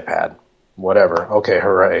on iPad. Whatever. Okay,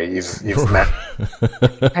 hooray! You've met.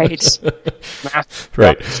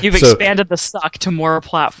 Right. You've expanded the suck to more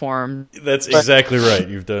platforms. That's exactly right.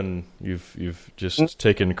 You've just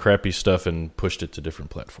taken crappy stuff and pushed it to different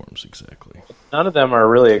platforms. Exactly. None of them are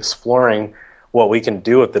really exploring what we can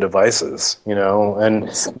do with the devices, and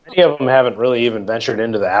many of them haven't really even ventured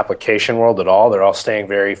into the application world at all. They're all staying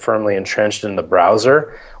very firmly entrenched in the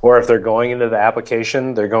browser, or if they're going into the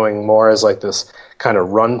application, they're going more as like this kind of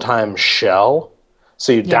runtime shell.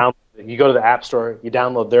 So you go to the App Store, you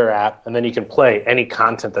download their app, and then you can play any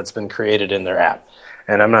content that's been created in their app.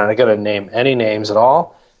 And I'm not going to name any names at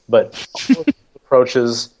all, but all of these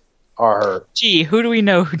approaches are... Gee, who do we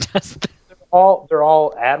know who does that? They're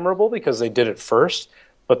all admirable because they did it first,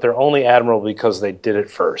 but they're only admirable because they did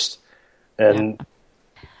it first. And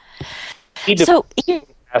so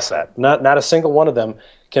pass that. Not a single one of them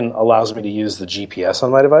allows me to use the GPS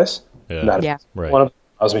on my device. Yeah. Not one of them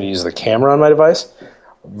allows me to use the camera on my device.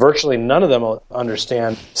 Virtually none of them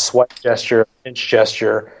understand swipe gesture, pinch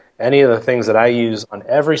gesture, any of the things that I use on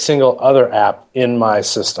every single other app in my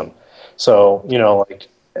system. So, like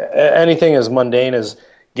anything as mundane as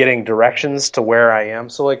getting directions to where I am.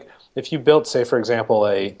 So like if you built, say, for example,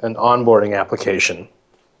 an onboarding application,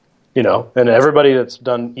 and everybody that's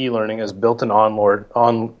done e-learning has built an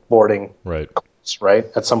onboarding course, right,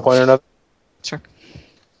 at some point or another. Sure.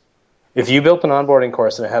 If you built an onboarding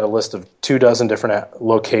course and it had a list of 24 different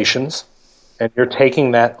locations, and you're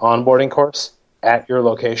taking that onboarding course at your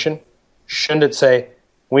location, shouldn't it say,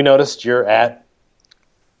 we noticed you're at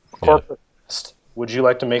corporate list. Would you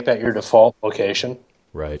like to make that your default location?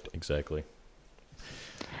 Right, exactly.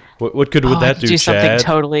 Would that do, something Chad?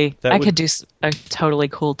 Totally. Could do a totally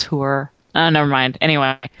cool tour. Never mind.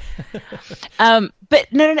 Anyway,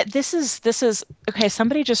 but no. This is okay.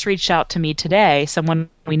 Somebody just reached out to me today. Someone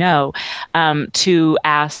we know, to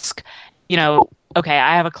ask. Okay,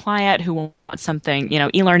 I have a client who wants something.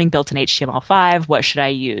 E-learning built in HTML5. What should I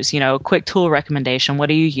use? Quick tool recommendation. What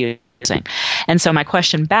are you using? And so my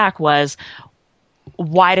question back was,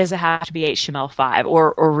 why does it have to be HTML5?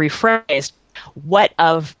 Or rephrased,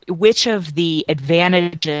 which of the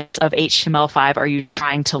advantages of HTML5 are you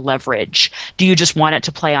trying to leverage? Do you just want it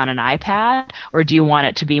to play on an iPad, or do you want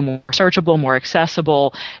it to be more searchable, more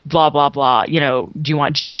accessible, blah blah blah? Do you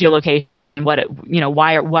want geolocation?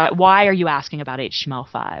 Why are you asking about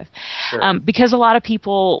HTML5? Sure. Because a lot of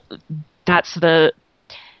people,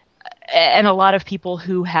 and a lot of people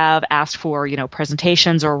who have asked for,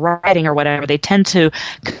 presentations or writing or whatever, they tend to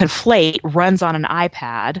conflate runs on an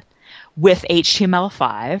iPad with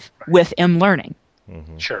HTML5 with M-learning.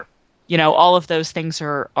 Mm-hmm. Sure. All of those things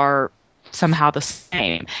are somehow the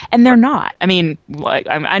same, and they're not. I mean,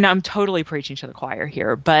 I'm totally preaching to the choir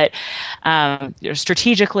here, but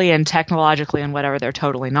strategically and technologically and whatever, they're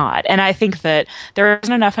totally not. And I think that there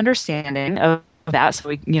isn't enough understanding of that. So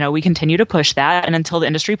we continue to push that, and until the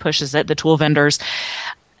industry pushes it, the tool vendors,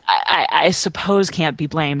 I suppose, can't be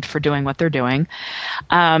blamed for doing what they're doing.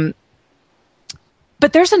 But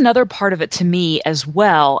there's another part of it to me as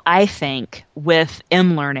well, I think, with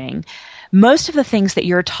M-learning. Most of the things that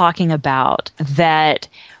you're talking about that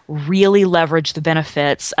really leverage the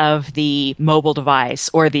benefits of the mobile device,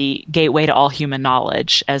 or the gateway to all human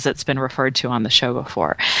knowledge, as it's been referred to on the show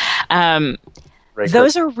before.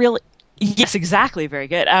 Those are really, yes, exactly, very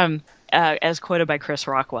good. As quoted by Chris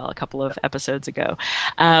Rockwell a couple of episodes ago.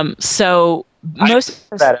 So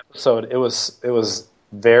most of that episode, it was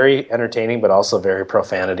very entertaining, but also very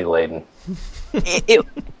profanity laden.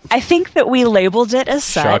 I think that we labeled it as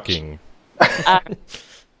such. Shocking.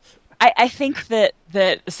 I think that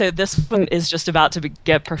so this one is just about to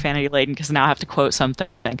get profanity laden, because now I have to quote something.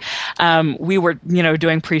 We were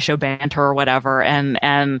doing pre-show banter or whatever,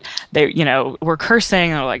 and they were cursing,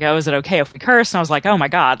 and they're like, "Oh, is it okay if we curse?" And I was like, "Oh my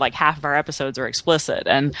god, like half of our episodes are explicit."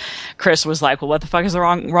 And Chris was like, "Well, what the fuck is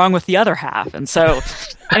wrong with the other half?" And so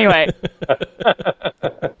anyway,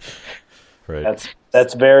 right.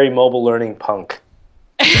 That's very mobile learning punk.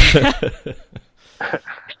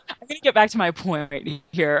 I'm going to get back to my point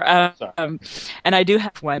here, and I do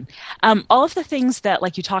have one. All of the things that,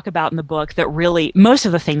 like, you talk about in the book, most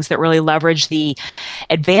of the things that really leverage the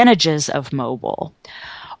advantages of mobile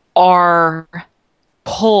are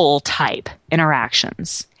pull type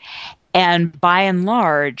interactions. And by and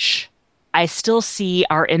large, I still see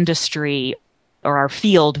our industry or our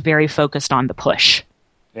field very focused on the push.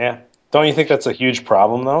 Yeah. Don't you think that's a huge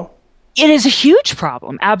problem, though? It is a huge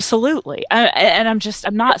problem, absolutely. And I'm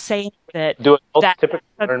not saying that. Do adults typically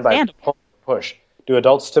learn by pull or push? Do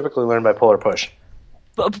adults typically learn by pull or push?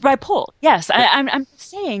 By pull, yes. I'm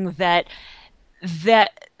saying that the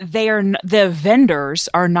vendors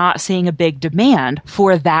are not seeing a big demand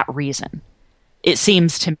for that reason. It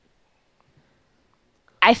seems to me.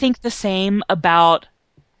 I think the same about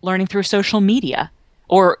learning through social media,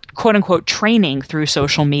 or quote unquote training through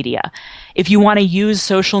social media. If you want to use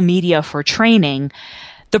social media for training,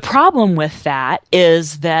 the problem with that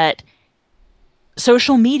is that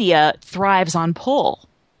social media thrives on pull,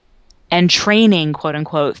 and training, quote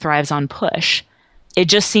unquote, thrives on push. It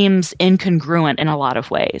just seems incongruent in a lot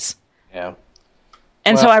of ways. Yeah.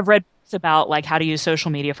 And so I've read about like how to use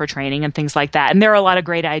social media for training and things like that, and there are a lot of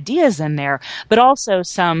great ideas in there, but also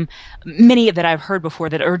many that I've heard before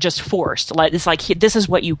that are just forced. Like, it's like, this is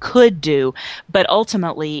what you could do, but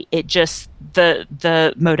ultimately it just the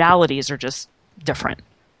modalities are just different.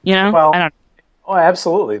 Well, I don't oh,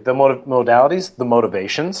 absolutely. The modalities, the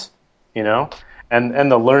motivations,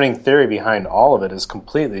 and the learning theory behind all of it is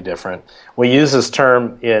completely different. We use this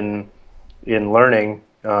term in learning.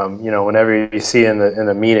 Whenever you see in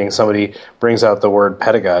the meeting somebody brings out the word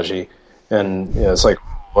pedagogy, and it's like,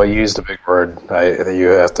 well, you used a big word. You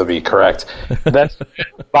have to be correct. That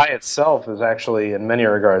by itself is actually, in many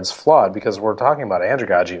regards, flawed, because we're talking about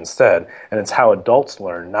andragogy instead, and it's how adults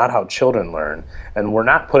learn, not how children learn. And we're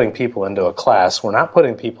not putting people into a class. We're not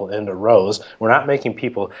putting people into rows. We're not making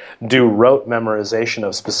people do rote memorization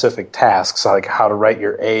of specific tasks, like how to write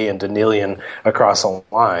your A in Danielian across a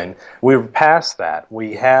line. We're past that.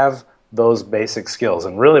 We have those basic skills.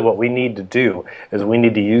 And really what we need to do is we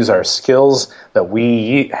need to use our skills that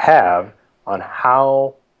we have on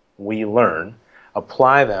how we learn,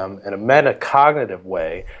 apply them in a metacognitive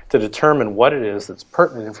way to determine what it is that's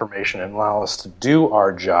pertinent information and allow us to do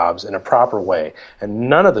our jobs in a proper way. And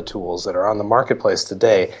none of the tools that are on the marketplace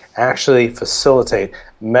today actually facilitate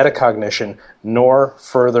metacognition nor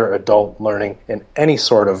further adult learning in any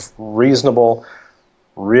sort of reasonable,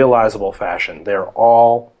 realizable fashion. They're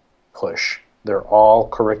all push. They're all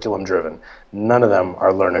curriculum driven. None of them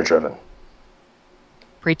are learner driven.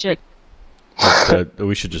 Preach it.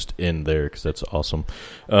 We should just end there because that's awesome.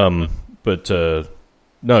 But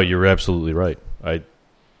no, you're absolutely right.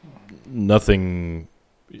 Nothing.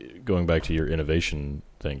 Going back to your innovation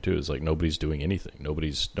thing too, is like nobody's doing anything.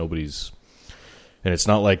 Nobody's, and it's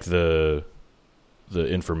not like the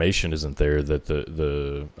information isn't there. That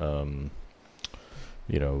the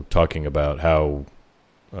talking about how.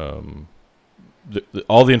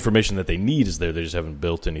 All the information that they need is there. They just haven't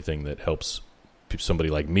built anything that helps somebody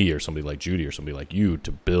like me or somebody like Judy or somebody like you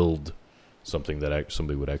to build something that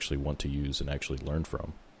somebody would actually want to use and actually learn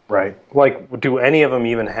from. Right. Like, do any of them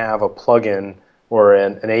even have a plugin or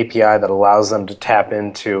an API that allows them to tap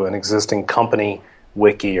into an existing company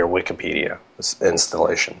wiki or Wikipedia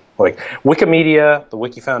installation? Like Wikimedia, the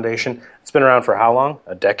Wiki Foundation, it's been around for how long?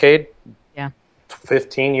 A decade? Yeah.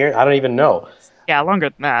 15 years? I don't even know. Yeah, longer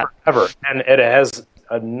than that. Forever. And it has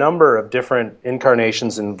a number of different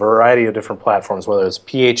incarnations in a variety of different platforms, whether it's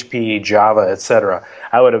PHP, Java, etc.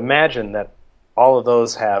 I would imagine that all of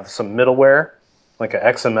those have some middleware, like a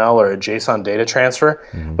XML or a JSON data transfer,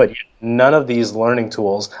 but none of these learning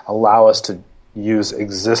tools allow us to use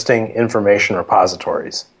existing information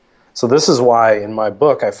repositories. So this is why in my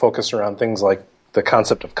book I focus around things like the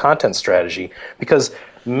concept of content strategy, because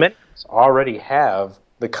many of us already have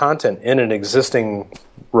the content in an existing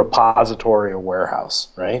repository or warehouse,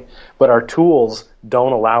 right? But our tools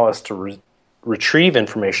don't allow us to retrieve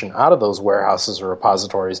information out of those warehouses or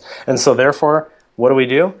repositories. And so therefore, what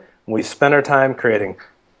do? We spend our time creating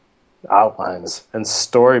outlines and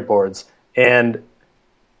storyboards and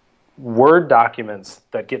Word documents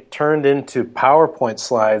that get turned into PowerPoint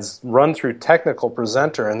slides, run through Technical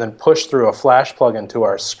Presenter, and then pushed through a Flash plugin to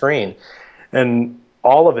our screen. And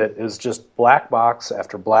all of it is just black box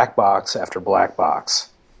after black box after black box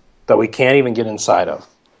that we can't even get inside of.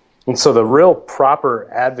 And so the real proper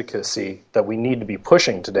advocacy that we need to be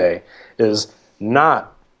pushing today is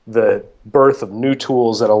not the birth of new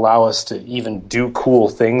tools that allow us to even do cool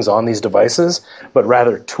things on these devices, but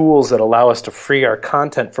rather tools that allow us to free our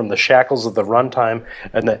content from the shackles of the runtime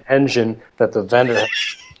and the engine that the vendor has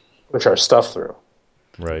to push our stuff through.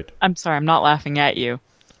 Right. I'm sorry, I'm not laughing at you.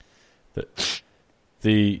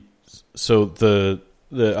 So the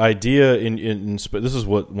idea in this is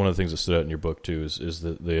what one of the things that stood out in your book too is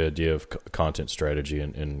the idea of content strategy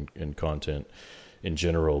and content in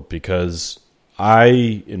general, because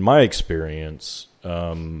in my experience,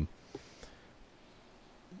 a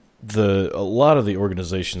lot of the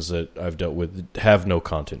organizations that I've dealt with have no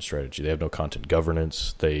content strategy. They have no content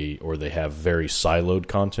governance. They have very siloed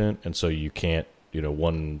content, and so you can't.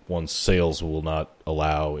 One sales will not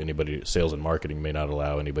allow anybody. Sales and marketing may not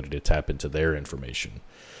allow anybody to tap into their information.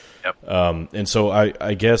 Yep. And so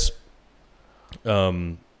I guess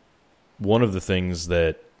one of the things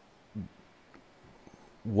that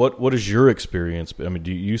what is your experience? I mean,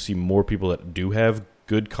 do you see more people that do have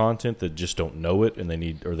good content that just don't know it and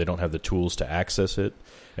they don't have the tools to access it,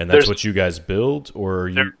 and that's what you guys build?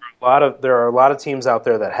 Or there are a lot of teams out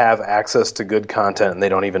there that have access to good content and they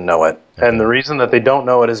don't even know it. Okay. And the reason that they don't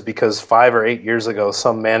know it is because 5 or 8 years ago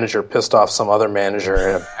some manager pissed off some other manager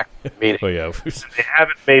in a meeting. Oh yeah. They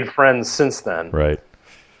haven't made friends since then. Right.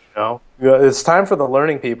 It's time for the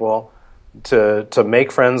learning people to make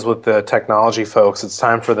friends with the technology folks. It's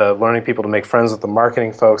time for the learning people to make friends with the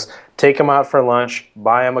marketing folks. Take them out for lunch,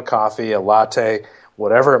 buy them a coffee, a latte,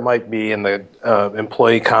 whatever it might be in the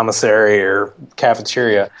employee commissary or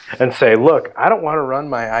cafeteria, and say, look, I don't want to run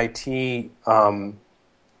my IT, I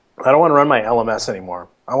don't want to run my LMS anymore.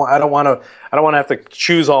 I don't want to have to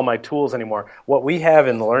choose all my tools anymore. What we have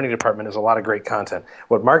in the learning department is a lot of great content.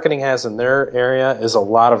 What marketing has in their area is a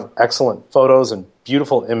lot of excellent photos and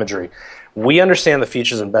beautiful imagery. We understand the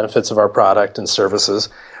features and benefits of our product and services.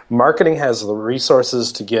 Marketing has the resources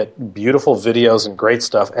to get beautiful videos and great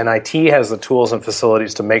stuff, and IT has the tools and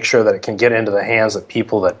facilities to make sure that it can get into the hands of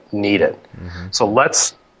people that need it. Mm-hmm. So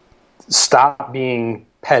let's stop being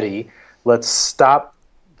petty. Let's stop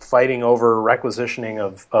fighting over requisitioning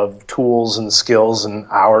of tools and skills and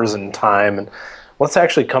hours and time, and let's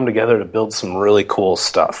actually come together to build some really cool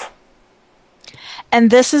stuff. And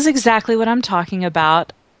this is exactly what I'm talking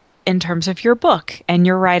about in terms of your book and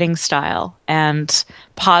your writing style, and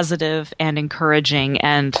positive and encouraging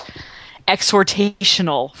and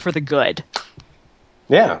exhortational for the good.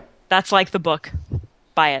 Yeah. That's like the book.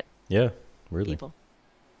 Buy it. Yeah, really. People.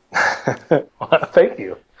 Thank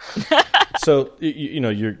you. So,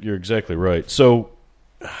 you're exactly right. So,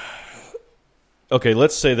 okay,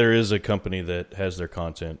 let's say there is a company that has their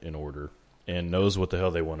content in order and knows what the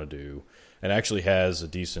hell they want to do and actually has a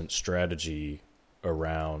decent strategy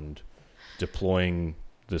around deploying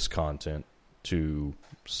this content to,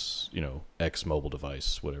 X mobile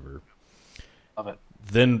device, whatever. Love it.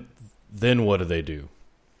 Then what do they do?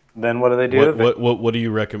 Then what do they do? What do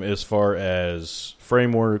you recommend as far as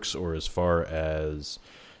frameworks, or as far as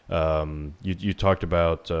you talked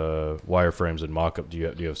about wireframes and mockup? Do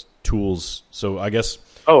you have tools? So I guess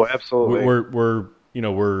absolutely. We're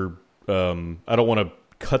I don't want to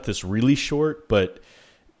cut this really short, but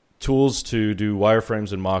tools to do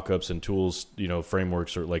wireframes and mockups, and tools,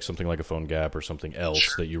 frameworks, or like something like a PhoneGap or something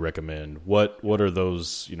else that you recommend. What are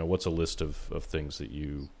those? What's a list of things that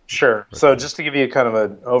you? Sure. Recommend? So just to give you kind of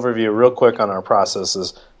an overview real quick on our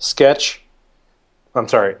processes: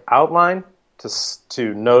 outline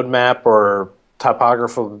to node map or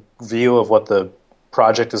topographical view of what the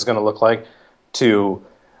project is going to look like, to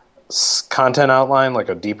content outline, like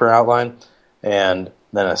a deeper outline, and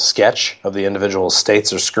then a sketch of the individual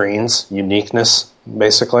states or screens, uniqueness,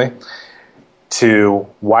 basically, to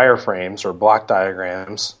wireframes or block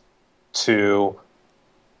diagrams, to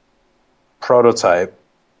prototype,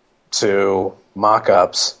 to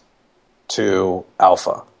mock-ups, to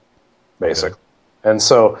alpha, basically. Okay. And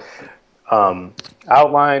so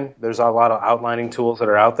outline, there's a lot of outlining tools that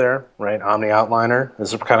are out there, right? Omni Outliner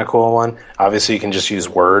is a kind of cool one. Obviously, you can just use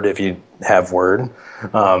Word if you have Word,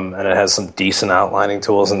 and it has some decent outlining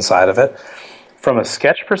tools inside of it. From a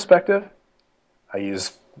sketch perspective, I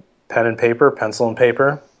use pen and paper, pencil and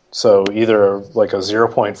paper. So either like a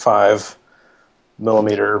 0.5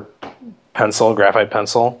 millimeter pencil, graphite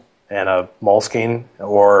pencil, and a Moleskine,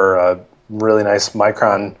 or a really nice small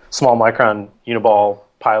micron Uniball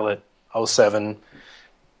Pilot 07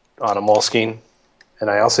 on a Moleskine. And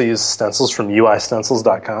I also use stencils from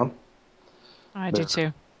uistencils.com. I do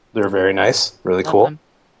too. They're very nice, really Love cool. them.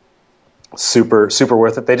 Super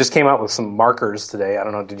worth it. They just came out with some markers today. I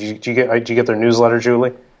don't know. Did you get their newsletter,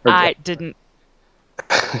 Julie? I didn't.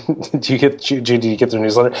 Did you get their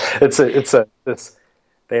newsletter? They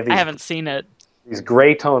have these, I haven't seen it. These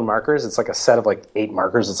gray tone markers. It's like a set of like 8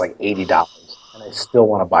 markers. It's like $80, and I still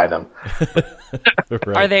want to buy them.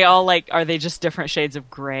 Right. Are they all are they just different shades of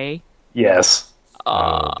gray? Yes.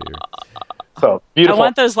 Oh, dear. So beautiful. I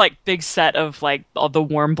want those big set of all the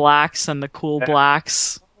warm blacks and the cool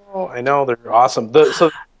blacks. Oh, I know, they're awesome.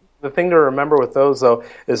 So the thing to remember with those, though,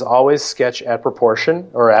 is always sketch at proportion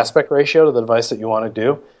or aspect ratio to the device that you want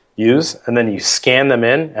to use, and then you scan them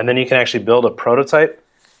in, and then you can actually build a prototype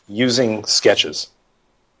using sketches.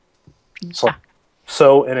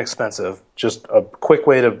 So inexpensive. Just a quick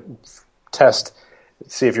way to test,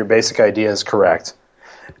 see if your basic idea is correct.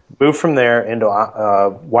 Move from there into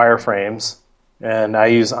wireframes, and I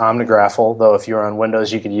use OmniGraffle, though if you're on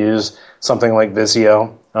Windows, you could use something like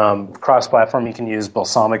Visio. Cross-platform, you can use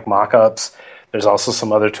Balsamic mockups. There's also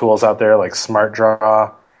some other tools out there like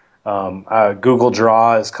SmartDraw. Google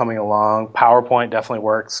Draw is coming along. PowerPoint definitely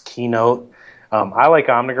works. Keynote. I like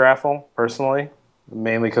OmniGraffle, personally,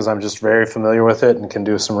 mainly because I'm just very familiar with it and can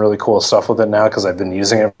do some really cool stuff with it now because I've been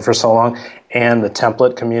using it for so long. And the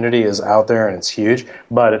template community is out there and it's huge,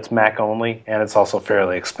 but it's Mac only, and it's also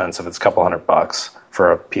fairly expensive. It's a couple $100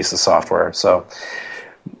 for a piece of software. So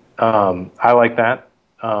I like that.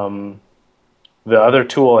 The other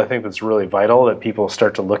tool I think that's really vital that people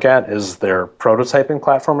start to look at is their prototyping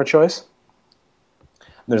platform of choice.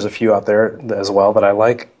 There's a few out there as well that I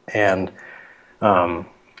like, and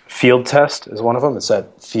Field Test is one of them. It's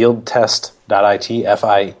at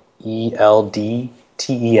fieldtest.it,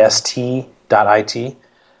 fieldtest.it.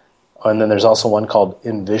 And then there's also one called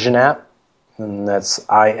Envision App, and that's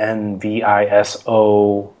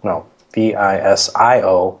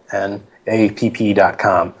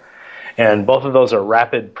VISIONAPP.com. And both of those are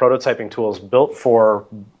rapid prototyping tools built for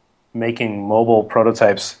making mobile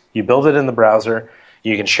prototypes. You build it in the browser,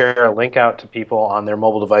 you can share a link out to people on their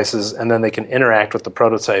mobile devices, and then they can interact with the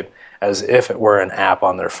prototype as if it were an app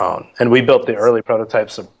on their phone. And we built the early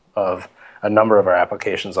prototypes of a number of our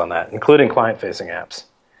applications on that, including client-facing apps.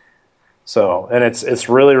 So, and it's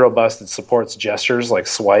really robust. It supports gestures like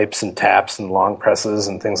swipes and taps and long presses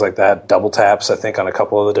and things like that, double taps, I think, on a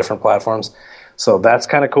couple of the different platforms. So that's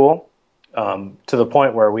kind of cool, to the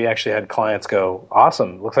point where we actually had clients go,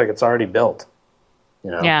 awesome, looks like it's already built.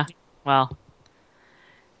 Yeah, well.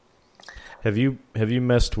 Have you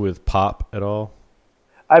messed with Pop at all?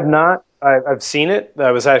 I've not. I've seen it. I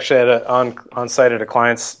was actually on site at a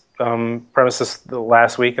client's premises the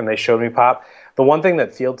last week, and they showed me Pop. The one thing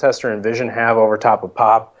that Field Tester and Envision have over top of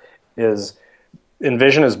Pop is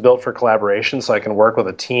Envision is built for collaboration, so I can work with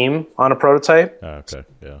a team on a prototype. Oh, okay,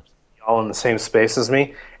 yeah. All in the same space as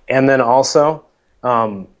me. And then also,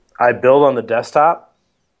 I build on the desktop,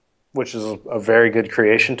 which is a very good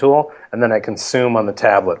creation tool, and then I consume on the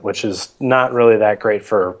tablet, which is not really that great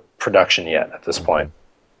for production yet at this point.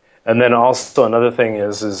 And then also another thing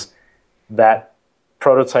is that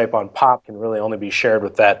prototype on Pop can really only be shared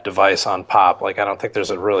with that device on Pop. I don't think there's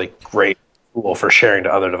a really great tool for sharing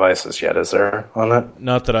to other devices yet, is there on that?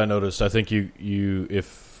 Not that I noticed. I think you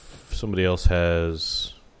if somebody else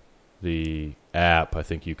has the app, I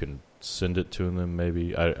think you can send it to them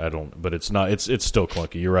maybe. I don't, but it's not, it's still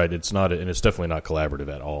clunky. You're right. It's not, and it's definitely not collaborative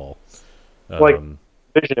at all.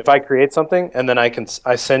 Vision, if I create something and then I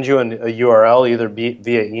send you a URL either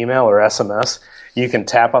via email or SMS, you can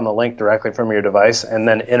tap on the link directly from your device and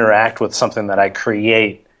then interact with something that I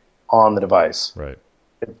create on the device. Right.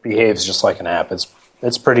 It behaves just like an app.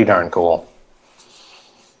 It's pretty darn cool.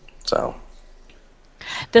 So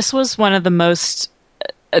this was one of the most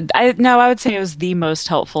I would say it was the most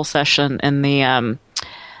helpful session in the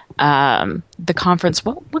the conference.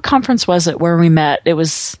 What conference was it where we met? It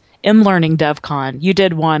was mLearning DevCon. You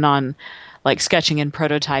did one on like sketching and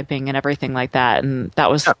prototyping and everything like that, and that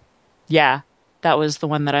was that was the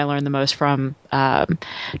one that I learned the most from.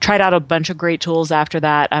 Tried out a bunch of great tools after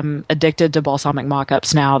that. I'm addicted to balsamic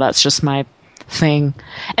mockups now. That's just my thing.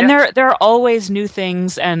 And there are always new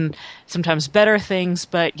things and sometimes better things,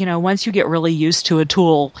 but once you get really used to a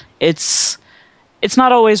tool, it's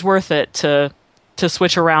not always worth it to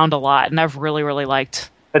switch around a lot. And I've really, really liked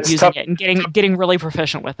using it and getting really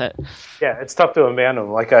proficient with it. Yeah, it's tough to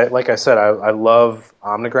abandon. Like I said, I love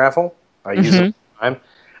Omnigraphel. I use it all the time.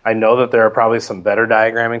 I know that there are probably some better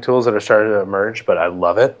diagramming tools that are starting to emerge, but I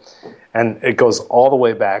love it. And it goes all the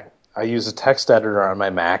way back. I use a text editor on my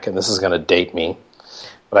Mac, and this is going to date me,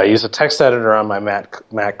 but I use a text editor on my Mac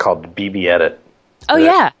called BBEdit. Oh,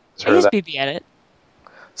 yeah. I use BBEdit.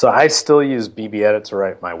 So I still use BBEdit to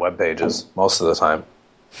write my web pages most of the time.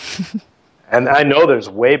 And I know there's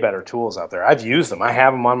way better tools out there. I've used them. I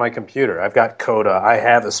have them on my computer. I've got Coda. I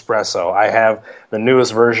have Espresso. I have the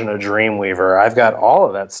newest version of Dreamweaver. I've got all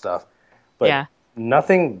of that stuff. But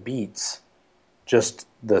nothing beats just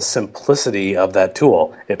the simplicity of that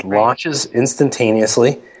tool. It launches instantaneously.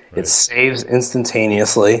 Right. It saves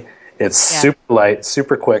instantaneously. It's super light,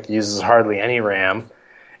 super quick, uses hardly any RAM.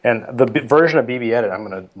 And the version of BBEdit, I'm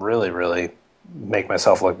going to really, really make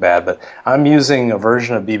myself look bad, but I'm using a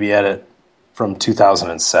version of BBEdit from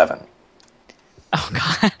 2007. Oh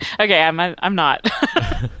God. Okay, I'm not.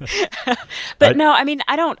 But no, I mean,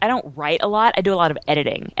 I don't write a lot. I do a lot of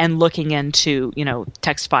editing and looking into,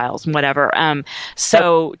 text files and whatever.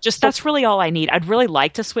 So that's really all I need. I'd really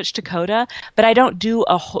like to switch to Coda, but I don't do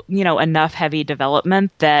enough heavy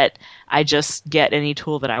development that I just get any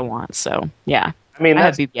tool that I want. So, yeah. I mean,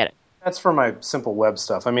 that's for my simple web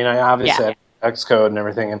stuff. I mean, I obviously have Xcode and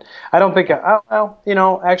everything, and I don't think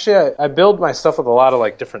actually I build my stuff with a lot of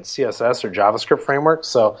like different CSS or JavaScript frameworks.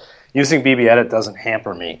 So using BBEdit doesn't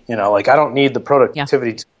hamper me. I don't need the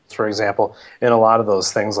productivity tools, for example, in a lot of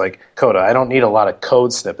those things like Coda. I don't need a lot of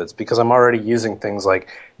code snippets because I'm already using things like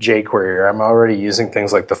jQuery, or I'm already using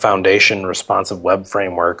things like the Foundation Responsive Web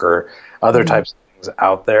Framework or other types of things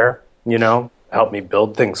out there. Help me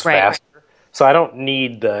build things faster. So I don't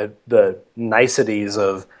need the niceties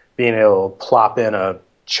of being able to plop in a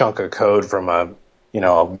chunk of code from a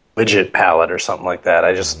widget palette or something like that.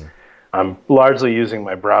 I'm largely using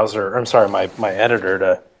my my editor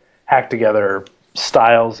to hack together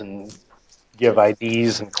styles and give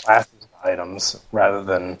IDs and classes to items rather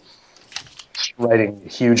than writing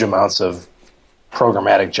huge amounts of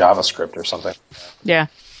programmatic JavaScript or something. Yeah.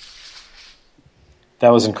 That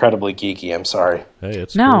was incredibly geeky. I'm sorry. Hey,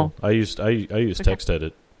 it's cool. I use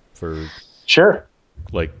TextEdit for sure.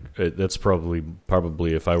 Like that's probably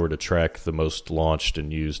if I were to track the most launched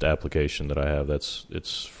and used application that I have, it's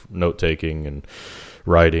note taking and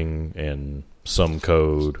writing and some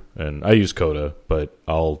code. And I use Coda, but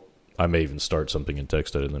I may even start something in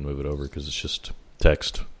TextEdit and then move it over because it's just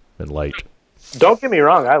text and light. Don't get me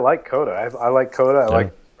wrong. I like Coda. I like Coda. I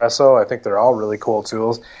like Espresso. I think they're all really cool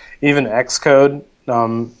tools. Even Xcode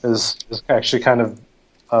is actually kind of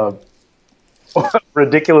a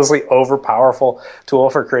ridiculously overpowerful tool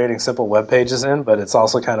for creating simple web pages in, but it's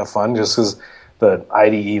also kind of fun just because the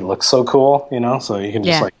IDE looks so cool, so you can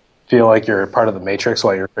just feel like you're part of the matrix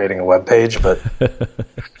while you're creating a web page. But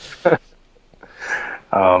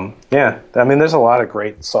I mean, there's a lot of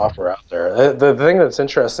great software out there. The thing that's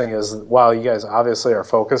interesting is while you guys obviously are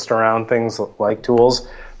focused around things like tools,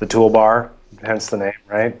 the toolbar, hence the name,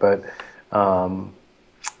 right? But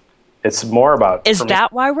it's more about... Is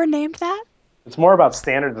that why we're named that? It's more about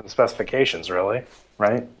standards and specifications, really,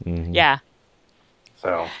 right? Mm-hmm. Yeah.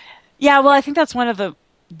 So... Yeah, well, I think that's one of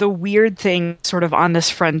the weird things sort of on this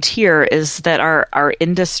frontier is that our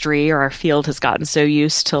industry or our field has gotten so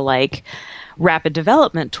used to, like, rapid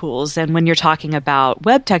development tools. And when you're talking about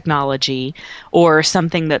web technology or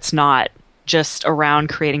something that's not just around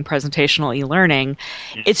creating presentational e-learning,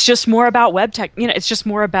 it's just more about web tech. It's just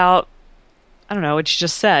more about, I don't know what you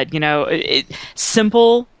just said,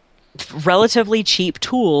 simple, relatively cheap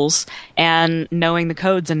tools and knowing the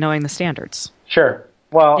codes and knowing the standards. Sure.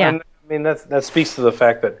 Well, and I mean, that speaks to the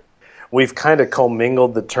fact that we've kind of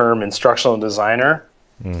commingled the term instructional designer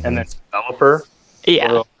and then developer over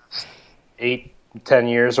the last 8-10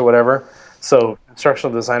 years or whatever. So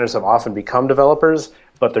instructional designers have often become developers,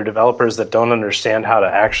 but they're developers that don't understand how to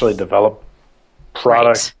actually develop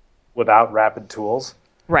product without rapid tools.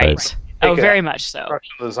 Right. Oh, very much so.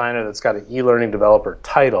 Instructional designer that's got an e-learning developer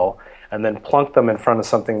title and then plunk them in front of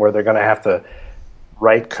something where they're going to have to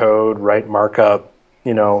write code, write markup,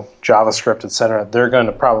 JavaScript, etc., they're going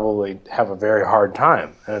to probably have a very hard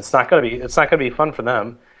time, and it's not going to be fun for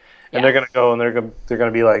them. And they're going to go and they're going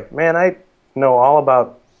to be like, man, I know all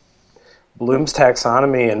about Bloom's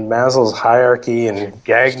taxonomy and Maslow's hierarchy and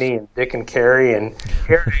Gagné and Dick and Carey, and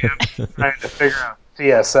here I am trying to figure out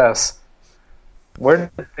CSS. Where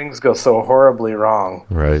did things go so horribly wrong?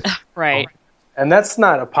 Right. Right. And that's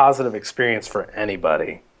not a positive experience for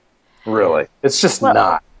anybody, really. It's just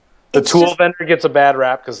not. The tool vendor gets a bad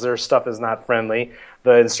rap because their stuff is not friendly.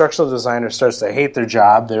 The instructional designer starts to hate their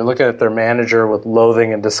job. They're looking at their manager with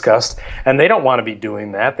loathing and disgust, and they don't want to be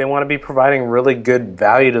doing that. They want to be providing really good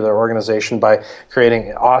value to their organization by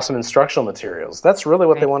creating awesome instructional materials. That's really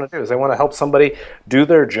what they want to do, is they want to help somebody do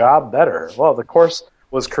their job better. Well, the course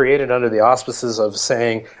was created under the auspices of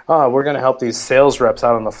saying, we're going to help these sales reps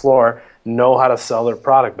out on the floor know how to sell their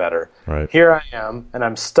product better. Right. Here I am, and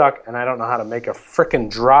I'm stuck, and I don't know how to make a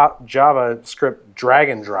frickin' JavaScript drag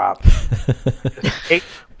and drop.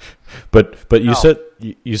 But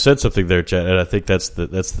you said something there, Chad, and I think that's the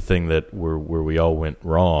thing that where we all went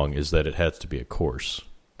wrong, is that it has to be a course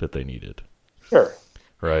that they needed. Sure.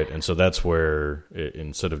 Right, and so that's where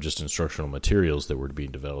instead of just instructional materials that were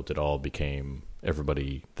being developed, it all became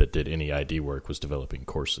everybody that did any ID work was developing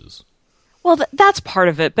courses. Well, that's part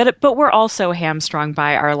of it, but we're also hamstrung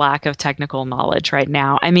by our lack of technical knowledge right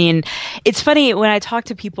now. I mean, it's funny when I talk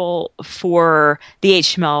to people for the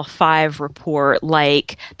HTML5 report,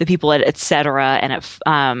 like the people at Etc. and at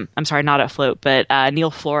I'm sorry, not at Float, but Neil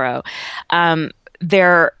Floro.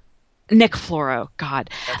 They're Nick Floro. God,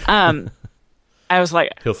 I was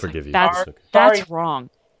like, he'll forgive you. That's wrong.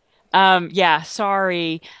 Yeah,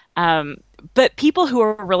 sorry. But people who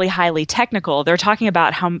are really highly technical, they're talking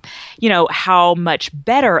about how much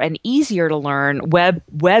better and easier to learn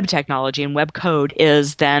web technology and web code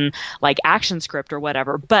is than like ActionScript or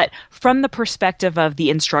whatever. But from the perspective of the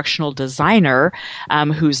instructional designer,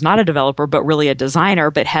 who's not a developer but really a designer,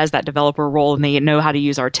 but has that developer role and they know how to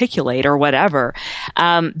use Articulate or whatever,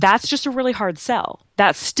 that's just a really hard sell.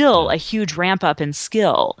 That's still a huge ramp up in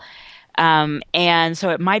skill. And so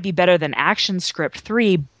it might be better than ActionScript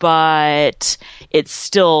 3, but it's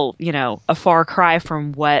still, a far cry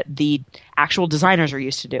from what the actual designers are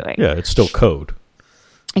used to doing. Yeah, it's still code.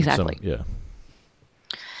 Exactly. Yeah.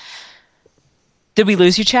 Did we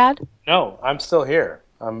lose you, Chad? No, I'm still here.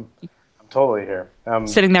 I'm totally here.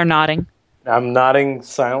 Sitting there nodding. I'm nodding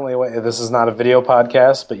silently away. This is not a video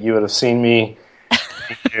podcast, but you would have seen me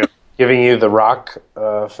giving you the rock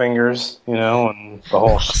fingers, and the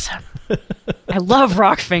whole... Awesome. I love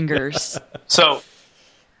rock fingers. So,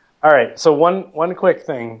 all right. So one quick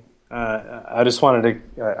thing. I just wanted to.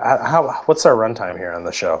 What's our runtime here on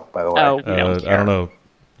the show? By the way, we don't care. I don't know.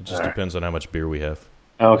 It just depends on how much beer we have.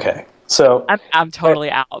 Okay. So I'm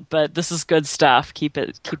totally out, but this is good stuff. Keep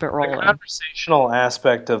it rolling. The conversational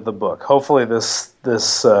aspect of the book. Hopefully, this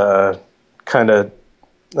kind of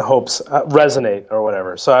hopes resonate or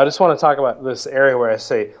whatever. So I just want to talk about this area where I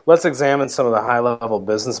say, let's examine some of the high-level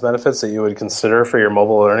business benefits that you would consider for your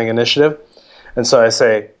mobile learning initiative. And so I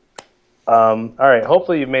say, all right,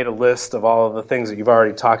 hopefully you've made a list of all of the things that you've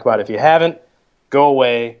already talked about. If you haven't, go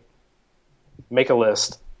away, make a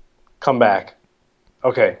list, come back.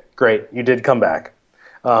 Okay, great, you did come back.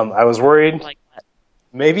 I was worried.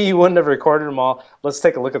 Maybe you wouldn't have recorded them all. Let's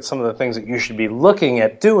take a look at some of the things that you should be looking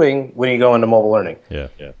at doing when you go into mobile learning. Yeah.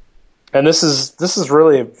 And this is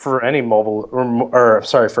really for any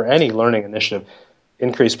for any learning initiative: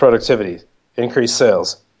 increase productivity, increase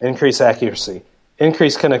sales, increase accuracy,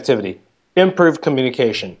 increase connectivity, improved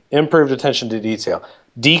communication, improved attention to detail,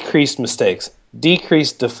 decreased mistakes,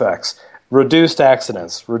 decreased defects, reduced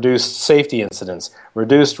accidents, reduced safety incidents,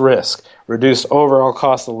 reduced risk, reduced overall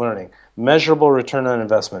cost of learning, measurable return on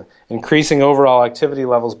investment, increasing overall activity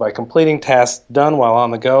levels by completing tasks done while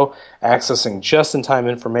on the go, accessing just-in-time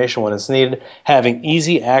information when it's needed, having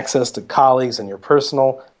easy access to colleagues in your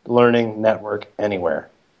personal learning network anywhere.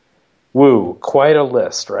 Woo, quite a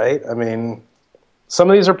list, right? I mean, some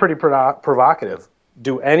of these are pretty provocative.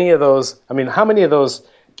 Do any of those, how many of those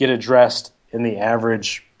get addressed in the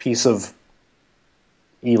average piece of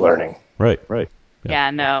e-learning? Right.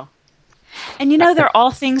 Yeah, no. And they're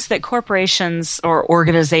all things that corporations or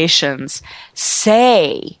organizations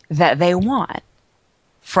say that they want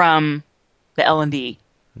from the L&D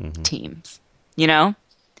teams,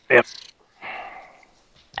 Yep.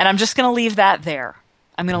 And I'm just going to leave that there.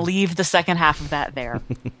 I'm going to leave the second half of that there.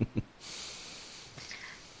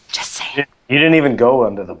 Just saying. You didn't even go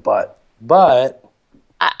under the but.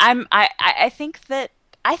 I think that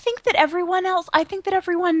everyone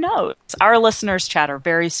knows. Our listeners, Chad, are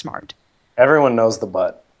very smart. Everyone knows the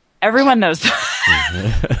but. Everyone knows that.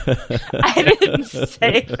 I didn't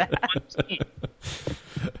say that.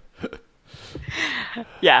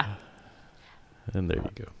 Yeah. And there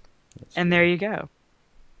you go. And there you go.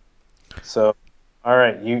 So, all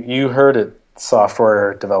right, you heard it,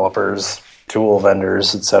 software developers, tool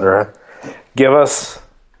vendors, etc. Give us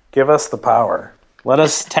the power. Let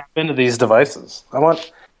us tap into these devices. I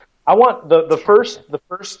want the first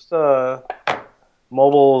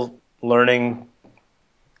mobile learning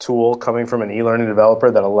tool coming from an e-learning developer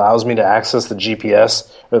that allows me to access the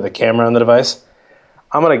GPS or the camera on the device.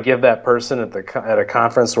 I'm going to give that person at a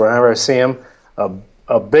conference, wherever I see them,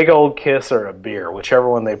 a big old kiss or a beer, whichever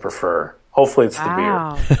one they prefer. Hopefully it's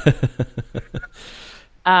the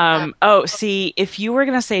beer. See, if you were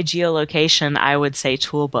going to say geolocation, I would say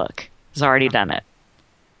Toolbook has already done it.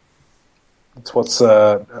 What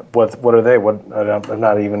are they?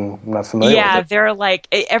 I'm not familiar. Yeah, with it. they're like,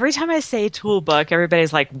 every time I say Toolbook,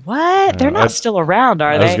 everybody's like, what? They're not still around,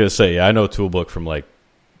 are they? I was going to say, I know Toolbook from like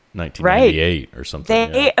 1998 or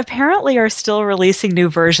something. They apparently are still releasing new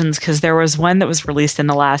versions because there was one that was released in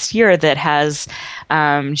the last year that has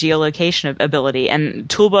geolocation ability. And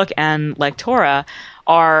Toolbook and Lectora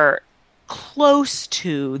are close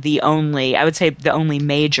to the only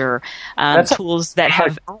major tools that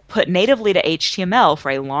have put natively to HTML for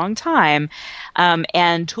a long time.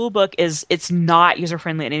 And Toolbook it's not user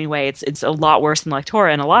friendly in any way. It's a lot worse than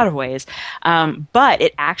Lectora in a lot of ways. But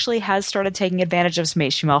it actually has started taking advantage of some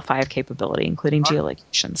HTML5 capability, including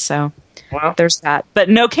geolocation. So there's that. But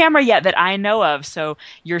no camera yet that I know of. So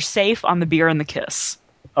you're safe on the beer and the kiss.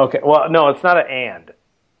 Okay. Well, no, it's not an and.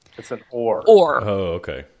 It's an or. Or. Oh,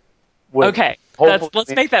 okay. Okay, let's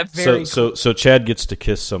make that very. So Chad gets to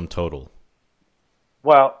kiss some total.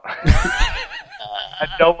 Well, I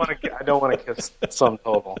don't want to kiss some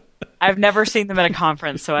total. I've never seen them at a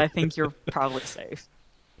conference, so I think you're probably safe.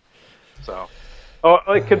 So,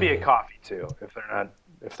 it could be a coffee too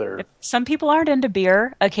if they're. Some people aren't into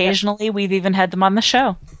beer. Occasionally, we've even had them on the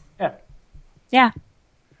show. Yeah. Yeah.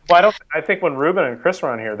 Well, I think when Ruben and Chris were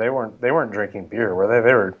on here, they weren't drinking beer, were they?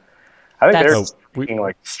 They were. I think they were drinking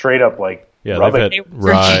like straight up like. Yeah, rubbing. they've had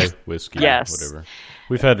rye whiskey, yes. Whatever.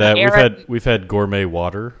 We've had that. We've had gourmet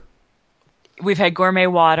water. We've had gourmet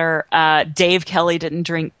water. Dave Kelly didn't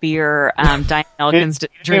drink beer. Diane Elkins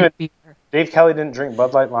didn't drink beer. Dave Kelly didn't drink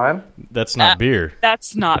Bud Light Lime? That's not beer.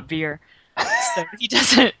 That's not beer. So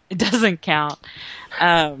it doesn't count.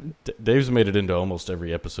 Dave's made it into almost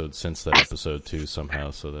every episode since that episode too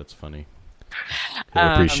somehow, so that's funny.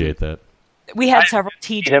 I appreciate that. We had several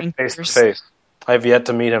tea drinkers. Face to face. I've yet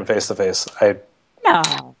to meet him face to face.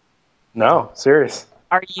 No, serious.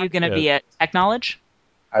 Are you going to be at Tech Knowledge?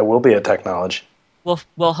 I will be at Tech Knowledge.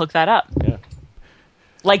 We'll hook that up. Yeah.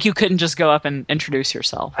 Like you couldn't just go up and introduce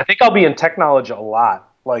yourself. I think I'll be in Tech Knowledge a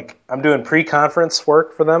lot. Like I'm doing pre-conference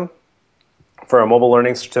work for them for a mobile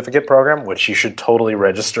learning certificate program, which you should totally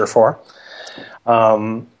register for.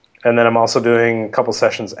 And then I'm also doing a couple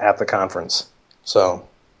sessions at the conference. So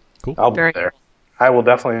cool. I'll be there. I will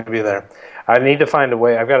definitely be there. I need to find a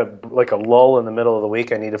way. I've got a lull in the middle of the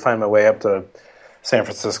week. I need to find my way up to San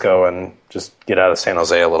Francisco and just get out of San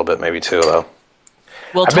Jose a little bit, maybe too, though.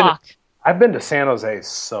 We'll talk. I've been to San Jose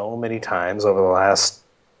so many times over the last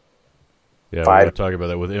 5 we were talking about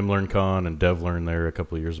that with MLearnCon and DevLearn there a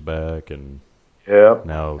couple of years back, and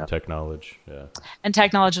now Tech Knowledge. Yeah. And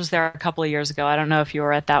Tech Knowledge was there a couple of years ago. I don't know if you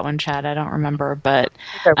were at that one, Chad. I don't remember, but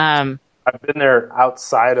I've been there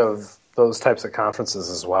outside of those types of conferences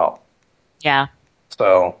as well. Yeah.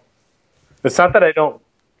 So it's not that I don't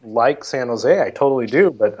like San Jose. I totally do.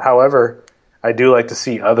 But however, I do like to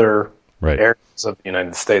see other areas of the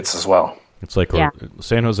United States as well. It's like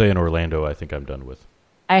San Jose and Orlando, I think I'm done with.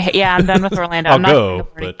 I'm done with Orlando.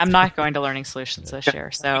 I'm not going to Learning Solutions this year,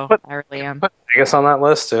 so I really am. I guess on that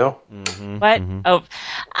list too. Mm-hmm, what? Mm-hmm. Oh,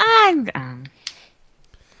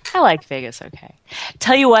 I like Vegas. Okay.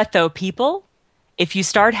 Tell you what, though, people, if you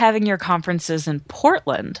start having your conferences in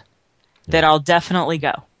Portland, then I'll definitely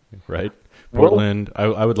go. Right, Portland.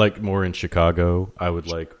 I would like more in Chicago. I would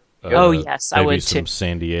like. Yes, I would some too.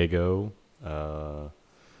 San Diego.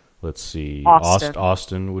 Let's see. Austin.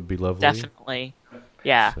 Austin would be lovely. Definitely.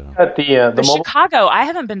 Yeah. So. At the Chicago, I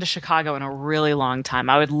haven't been to Chicago in a really long time.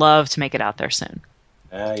 I would love to make it out there soon.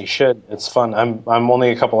 Yeah, you should. It's fun. I'm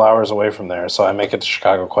only a couple hours away from there, so I make it to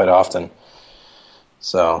Chicago quite often.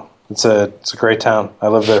 So it's a great town. I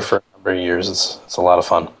lived there for a number of years. It's a lot of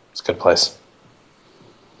fun. It's a good place.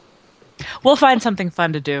 We'll find something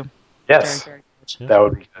fun to do. Yes, that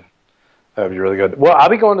would be good. That would be really good. Well, I'll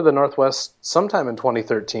be going to the Northwest sometime in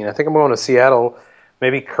 2013. I think I'm going to Seattle,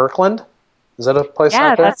 maybe Kirkland. Is that a place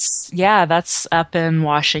Yeah, out there? that's up in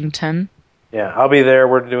Washington. Yeah, I'll be there.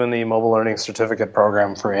 We're doing the Mobile Learning Certificate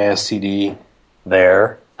Program for ASTD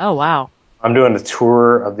there. Oh wow. I'm doing a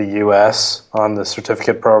tour of the U.S. on the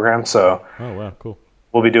certificate program, so Oh wow, cool.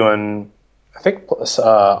 we'll be doing, I think,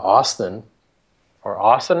 Austin,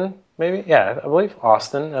 maybe? Yeah, I believe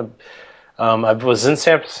Austin. I was in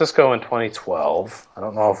San Francisco in 2012. I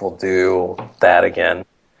don't know if we'll do that again.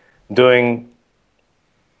 Doing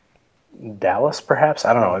Dallas, perhaps?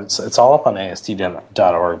 I don't know. It's all up on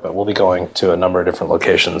AST.org, but we'll be going to a number of different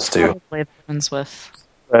locations to Probably the ones with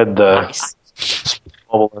spread the ice.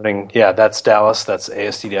 mobile learning. Yeah, that's Dallas. That's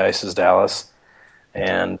ASTD ICE is Dallas.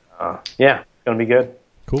 And yeah, it's going to be good.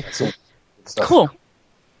 Cool. Some good stuff. Cool.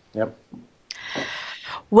 Yep.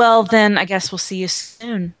 Well, then I guess we'll see you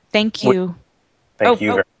soon. Thank you. Thank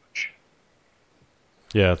you very much.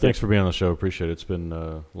 Yeah, thanks for being on the show. Appreciate it. It's been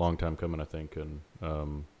a long time coming, I think, and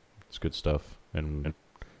it's good stuff. And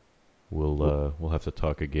we'll have to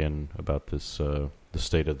talk again about this the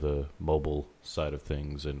state of the mobile side of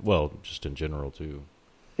things, and well, just in general too.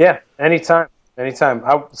 Yeah, anytime.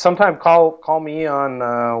 Sometime call me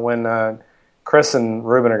on when Chris and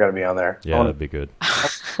Ruben are going to be on there. Yeah, that'd be good.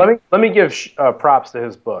 Let me give props to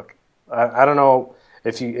his book. I don't know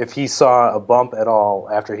if he saw a bump at all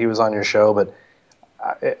after he was on your show, but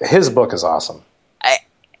his book is awesome.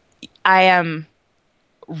 I am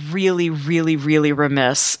really, really, really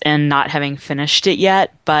remiss in not having finished it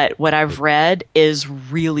yet, but what I've read is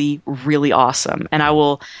really, really awesome, and I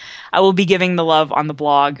will be giving the love on the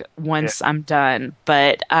blog once I'm done.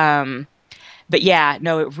 But yeah,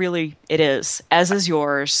 no, it is, as is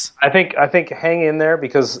yours. I think hang in there,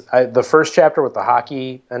 because the first chapter with the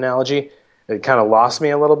hockey analogy, it kind of lost me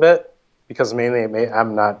a little bit, because mainly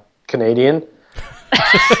I'm not Canadian.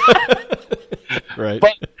 Right.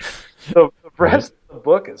 But the rest of the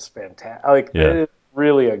book is fantastic. It is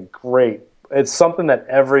really it's something that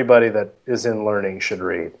everybody that is in learning should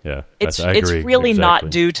read. Yeah, it's I agree. It's really exactly.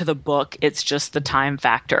 not due to the book. It's just the time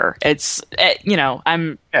factor.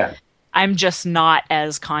 I'm just not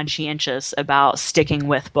as conscientious about sticking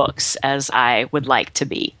with books as I would like to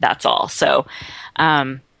be. That's all. So,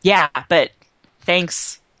 but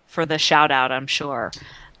thanks for the shout out, I'm sure.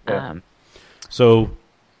 Yeah. So,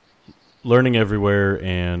 Learning Everywhere,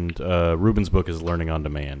 and Ruben's book is Learning on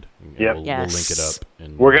Demand. Yep. We'll link it up.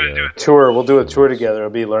 And, we're going to do a tour. We'll do a tour together.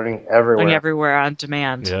 It'll be Learning Everywhere. Learning Everywhere on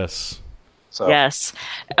Demand. Yes. So. Yes.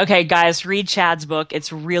 Okay, guys, read Chad's book.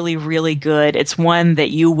 It's really, really good. It's one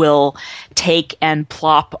that you will take and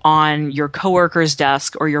plop on your coworker's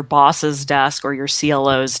desk or your boss's desk or your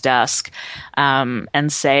CLO's desk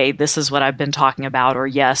and say, this is what I've been talking about, or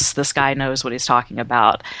yes, this guy knows what he's talking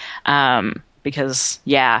about. Because,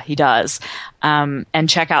 yeah, he does. And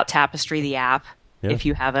check out Tapestry, the app, if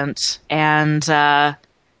you haven't. And all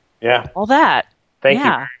that. Thank you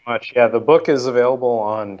very much. Yeah, the book is available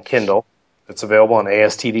on Kindle. It's available on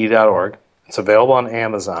ASTD.org. It's available on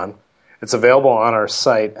Amazon. It's available on our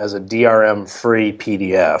site as a DRM-free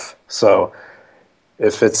PDF. So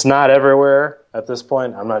if it's not everywhere at this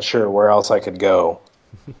point, I'm not sure where else I could go.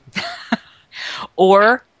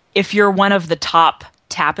 Or if you're one of the top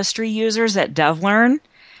Tapestry users at DevLearn,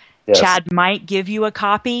 Chad might give you a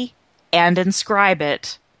copy and inscribe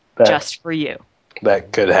it just for you.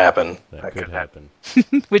 That could happen. That could happen.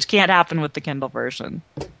 Which can't happen with the Kindle version.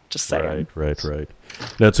 Just saying. Right.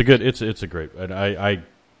 No, it's a great, and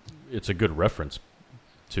it's a good reference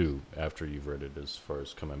too after you've read it, as far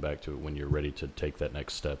as coming back to it when you're ready to take that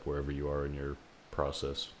next step wherever you are in your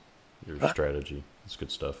process, your strategy. It's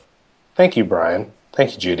good stuff. Thank you, Brian.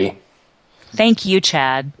 Thank you, Judy. Thank you,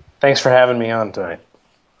 Chad. Thanks for having me on tonight.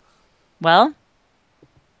 Well,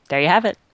 there you have it.